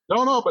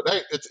 but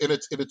hey, it's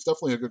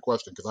definitely a good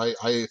question because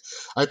I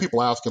have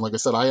people asking. Like I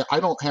said, I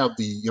don't have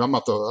the I'm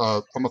not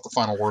the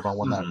final word on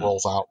when that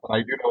rolls out, but I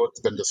do know it's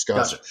been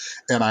discussed,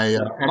 Gotcha.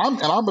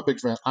 and I'm a big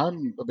fan.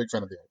 I'm a big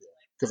fan of the idea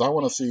because I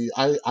want to see.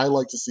 I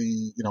like to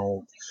see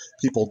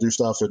people do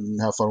stuff and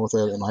have fun with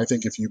it, and I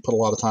think if you put a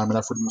lot of time and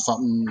effort into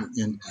something,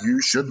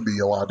 you should be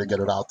allowed to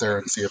get it out there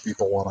and see if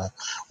people want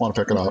to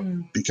pick it up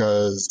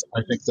because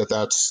I think that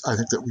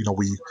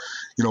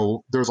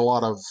there's a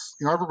lot of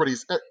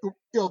everybody's.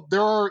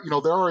 There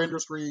are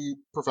industry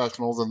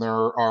professionals and there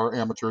are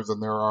amateurs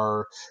and there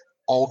are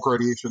all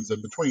gradations in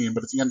between,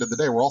 but at the end of the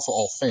day, we're also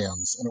all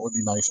fans, and it would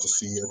be nice to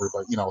see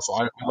everybody, so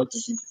I like to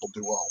see people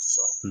do well.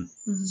 So,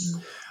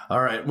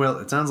 All right. Well,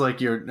 it sounds like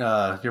your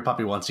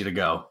puppy wants you to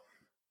go.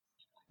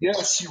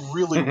 Yes, he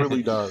really,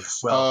 really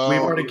does. Well,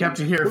 we've already kept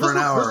you here for an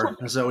hour,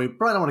 so we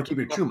probably don't want to keep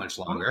you too much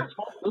longer.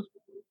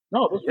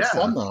 No, this was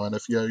fun though, and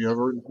if you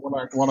ever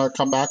want to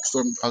come back,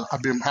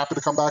 I'd be happy to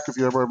come back if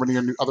you ever have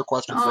any other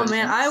questions. Oh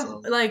man,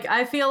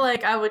 I feel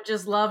like I would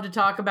just love to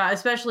talk about,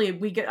 especially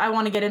I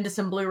want to get into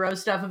some Blue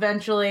Rose stuff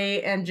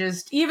eventually, and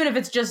just even if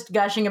it's just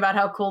gushing about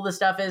how cool the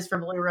stuff is for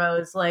Blue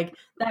Rose, like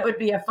that would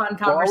be a fun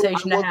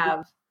conversation to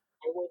have.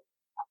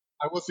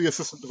 I was the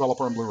assistant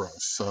developer on Blue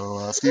Rose,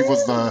 so Steve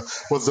was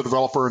the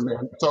developer, and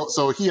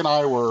so he and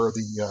I were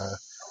the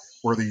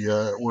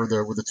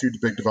two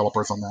big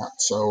developers on that.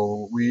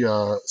 So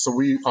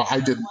I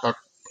did.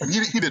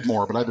 He did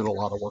more, but I did a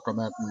lot of work on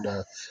that,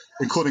 and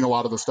including a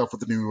lot of the stuff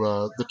with the new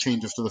the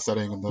changes to the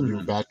setting and the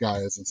new bad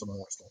guys and some of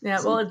that stuff.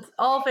 Yeah, well, it's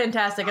all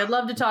fantastic. I'd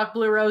love to talk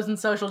Blue Rose and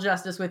social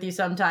justice with you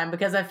sometime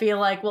because I feel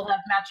like we'll have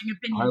matching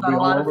opinions on a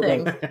lot of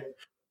things.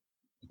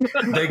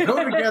 They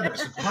go together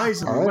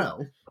surprisingly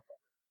well.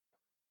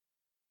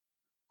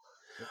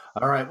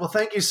 All right. Well,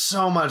 thank you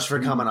so much for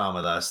coming on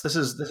with us. This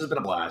has been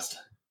a blast.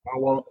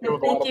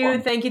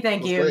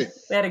 Thank you. We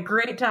had a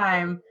great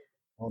time.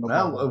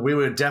 Well, we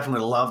would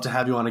definitely love to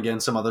have you on again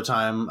some other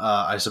time.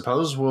 I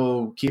suppose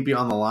we'll keep you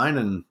on the line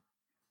and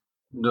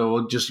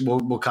we'll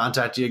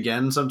contact you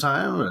again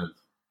sometime.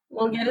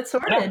 We'll get it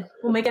sorted.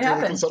 We'll make it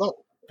happen.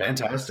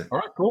 Fantastic. All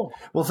right, cool.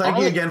 Well, thank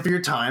you again for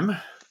your time.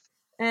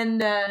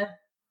 And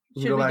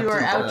should we do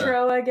our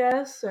outro, I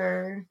guess,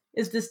 or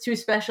is this too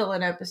special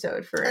an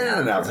episode for an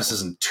outro? No, this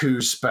isn't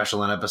too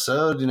special an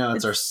episode.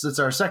 It's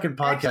our second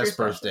podcast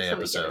birthday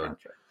episode.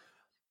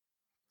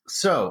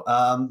 So,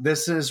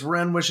 this is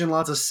Ren wishing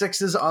lots of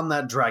sixes on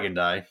that dragon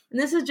die. And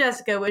this is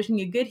Jessica wishing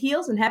you good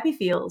heals and happy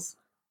feels.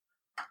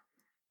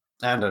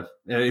 And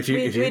if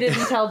you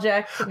didn't tell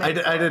Jack. I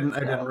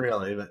didn't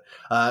really, but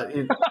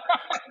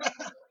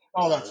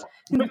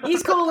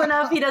he's cool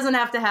enough. He doesn't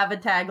have to have a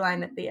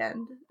tagline at the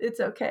end. It's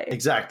okay.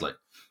 Exactly.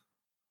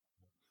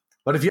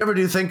 But if you ever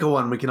do think of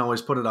one, we can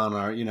always put it on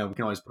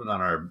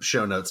our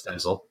show notes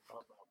stencil.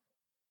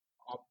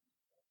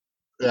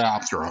 Yeah,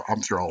 I'm sure I'm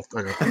not sure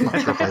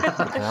if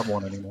I have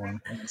one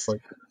anymore. It's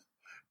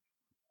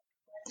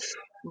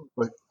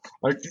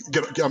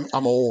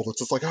I'm old. It's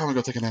just like, I'm gonna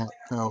go take a nap.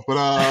 No, but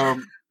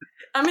I'm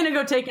gonna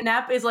go take a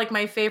nap is like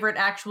my favorite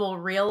actual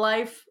real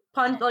life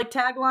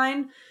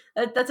tagline.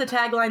 That's a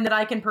tagline that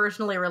I can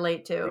personally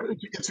relate to.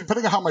 It's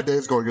depending on how my day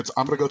is going. It's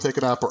I'm gonna go take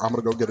a nap or I'm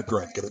gonna go get a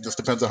drink, and it just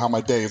depends on how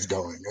my day is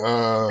going.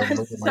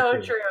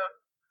 So true.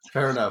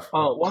 Fair enough.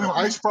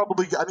 I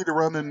need to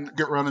run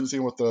and see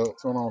what's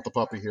going on with the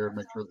puppy here and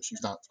make sure that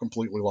she's not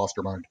completely lost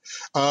her mind.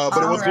 But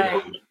it was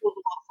fun.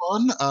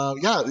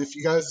 Yeah, if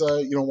you guys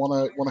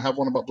want to have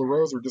one about Blue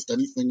Rose or just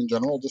anything in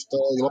general, just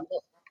let me know.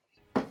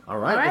 All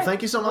right. Well,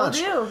 thank you so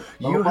much.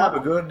 You have a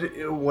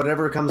good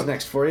whatever comes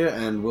next for you,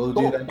 and we'll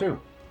do that too.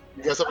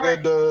 You guys have a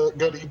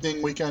good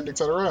evening, weekend,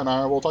 etc. And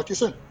I will talk to you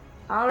soon.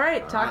 All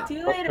right. Talk to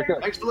you later.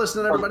 Thanks for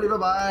listening, everybody.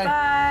 Bye-bye.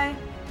 Bye.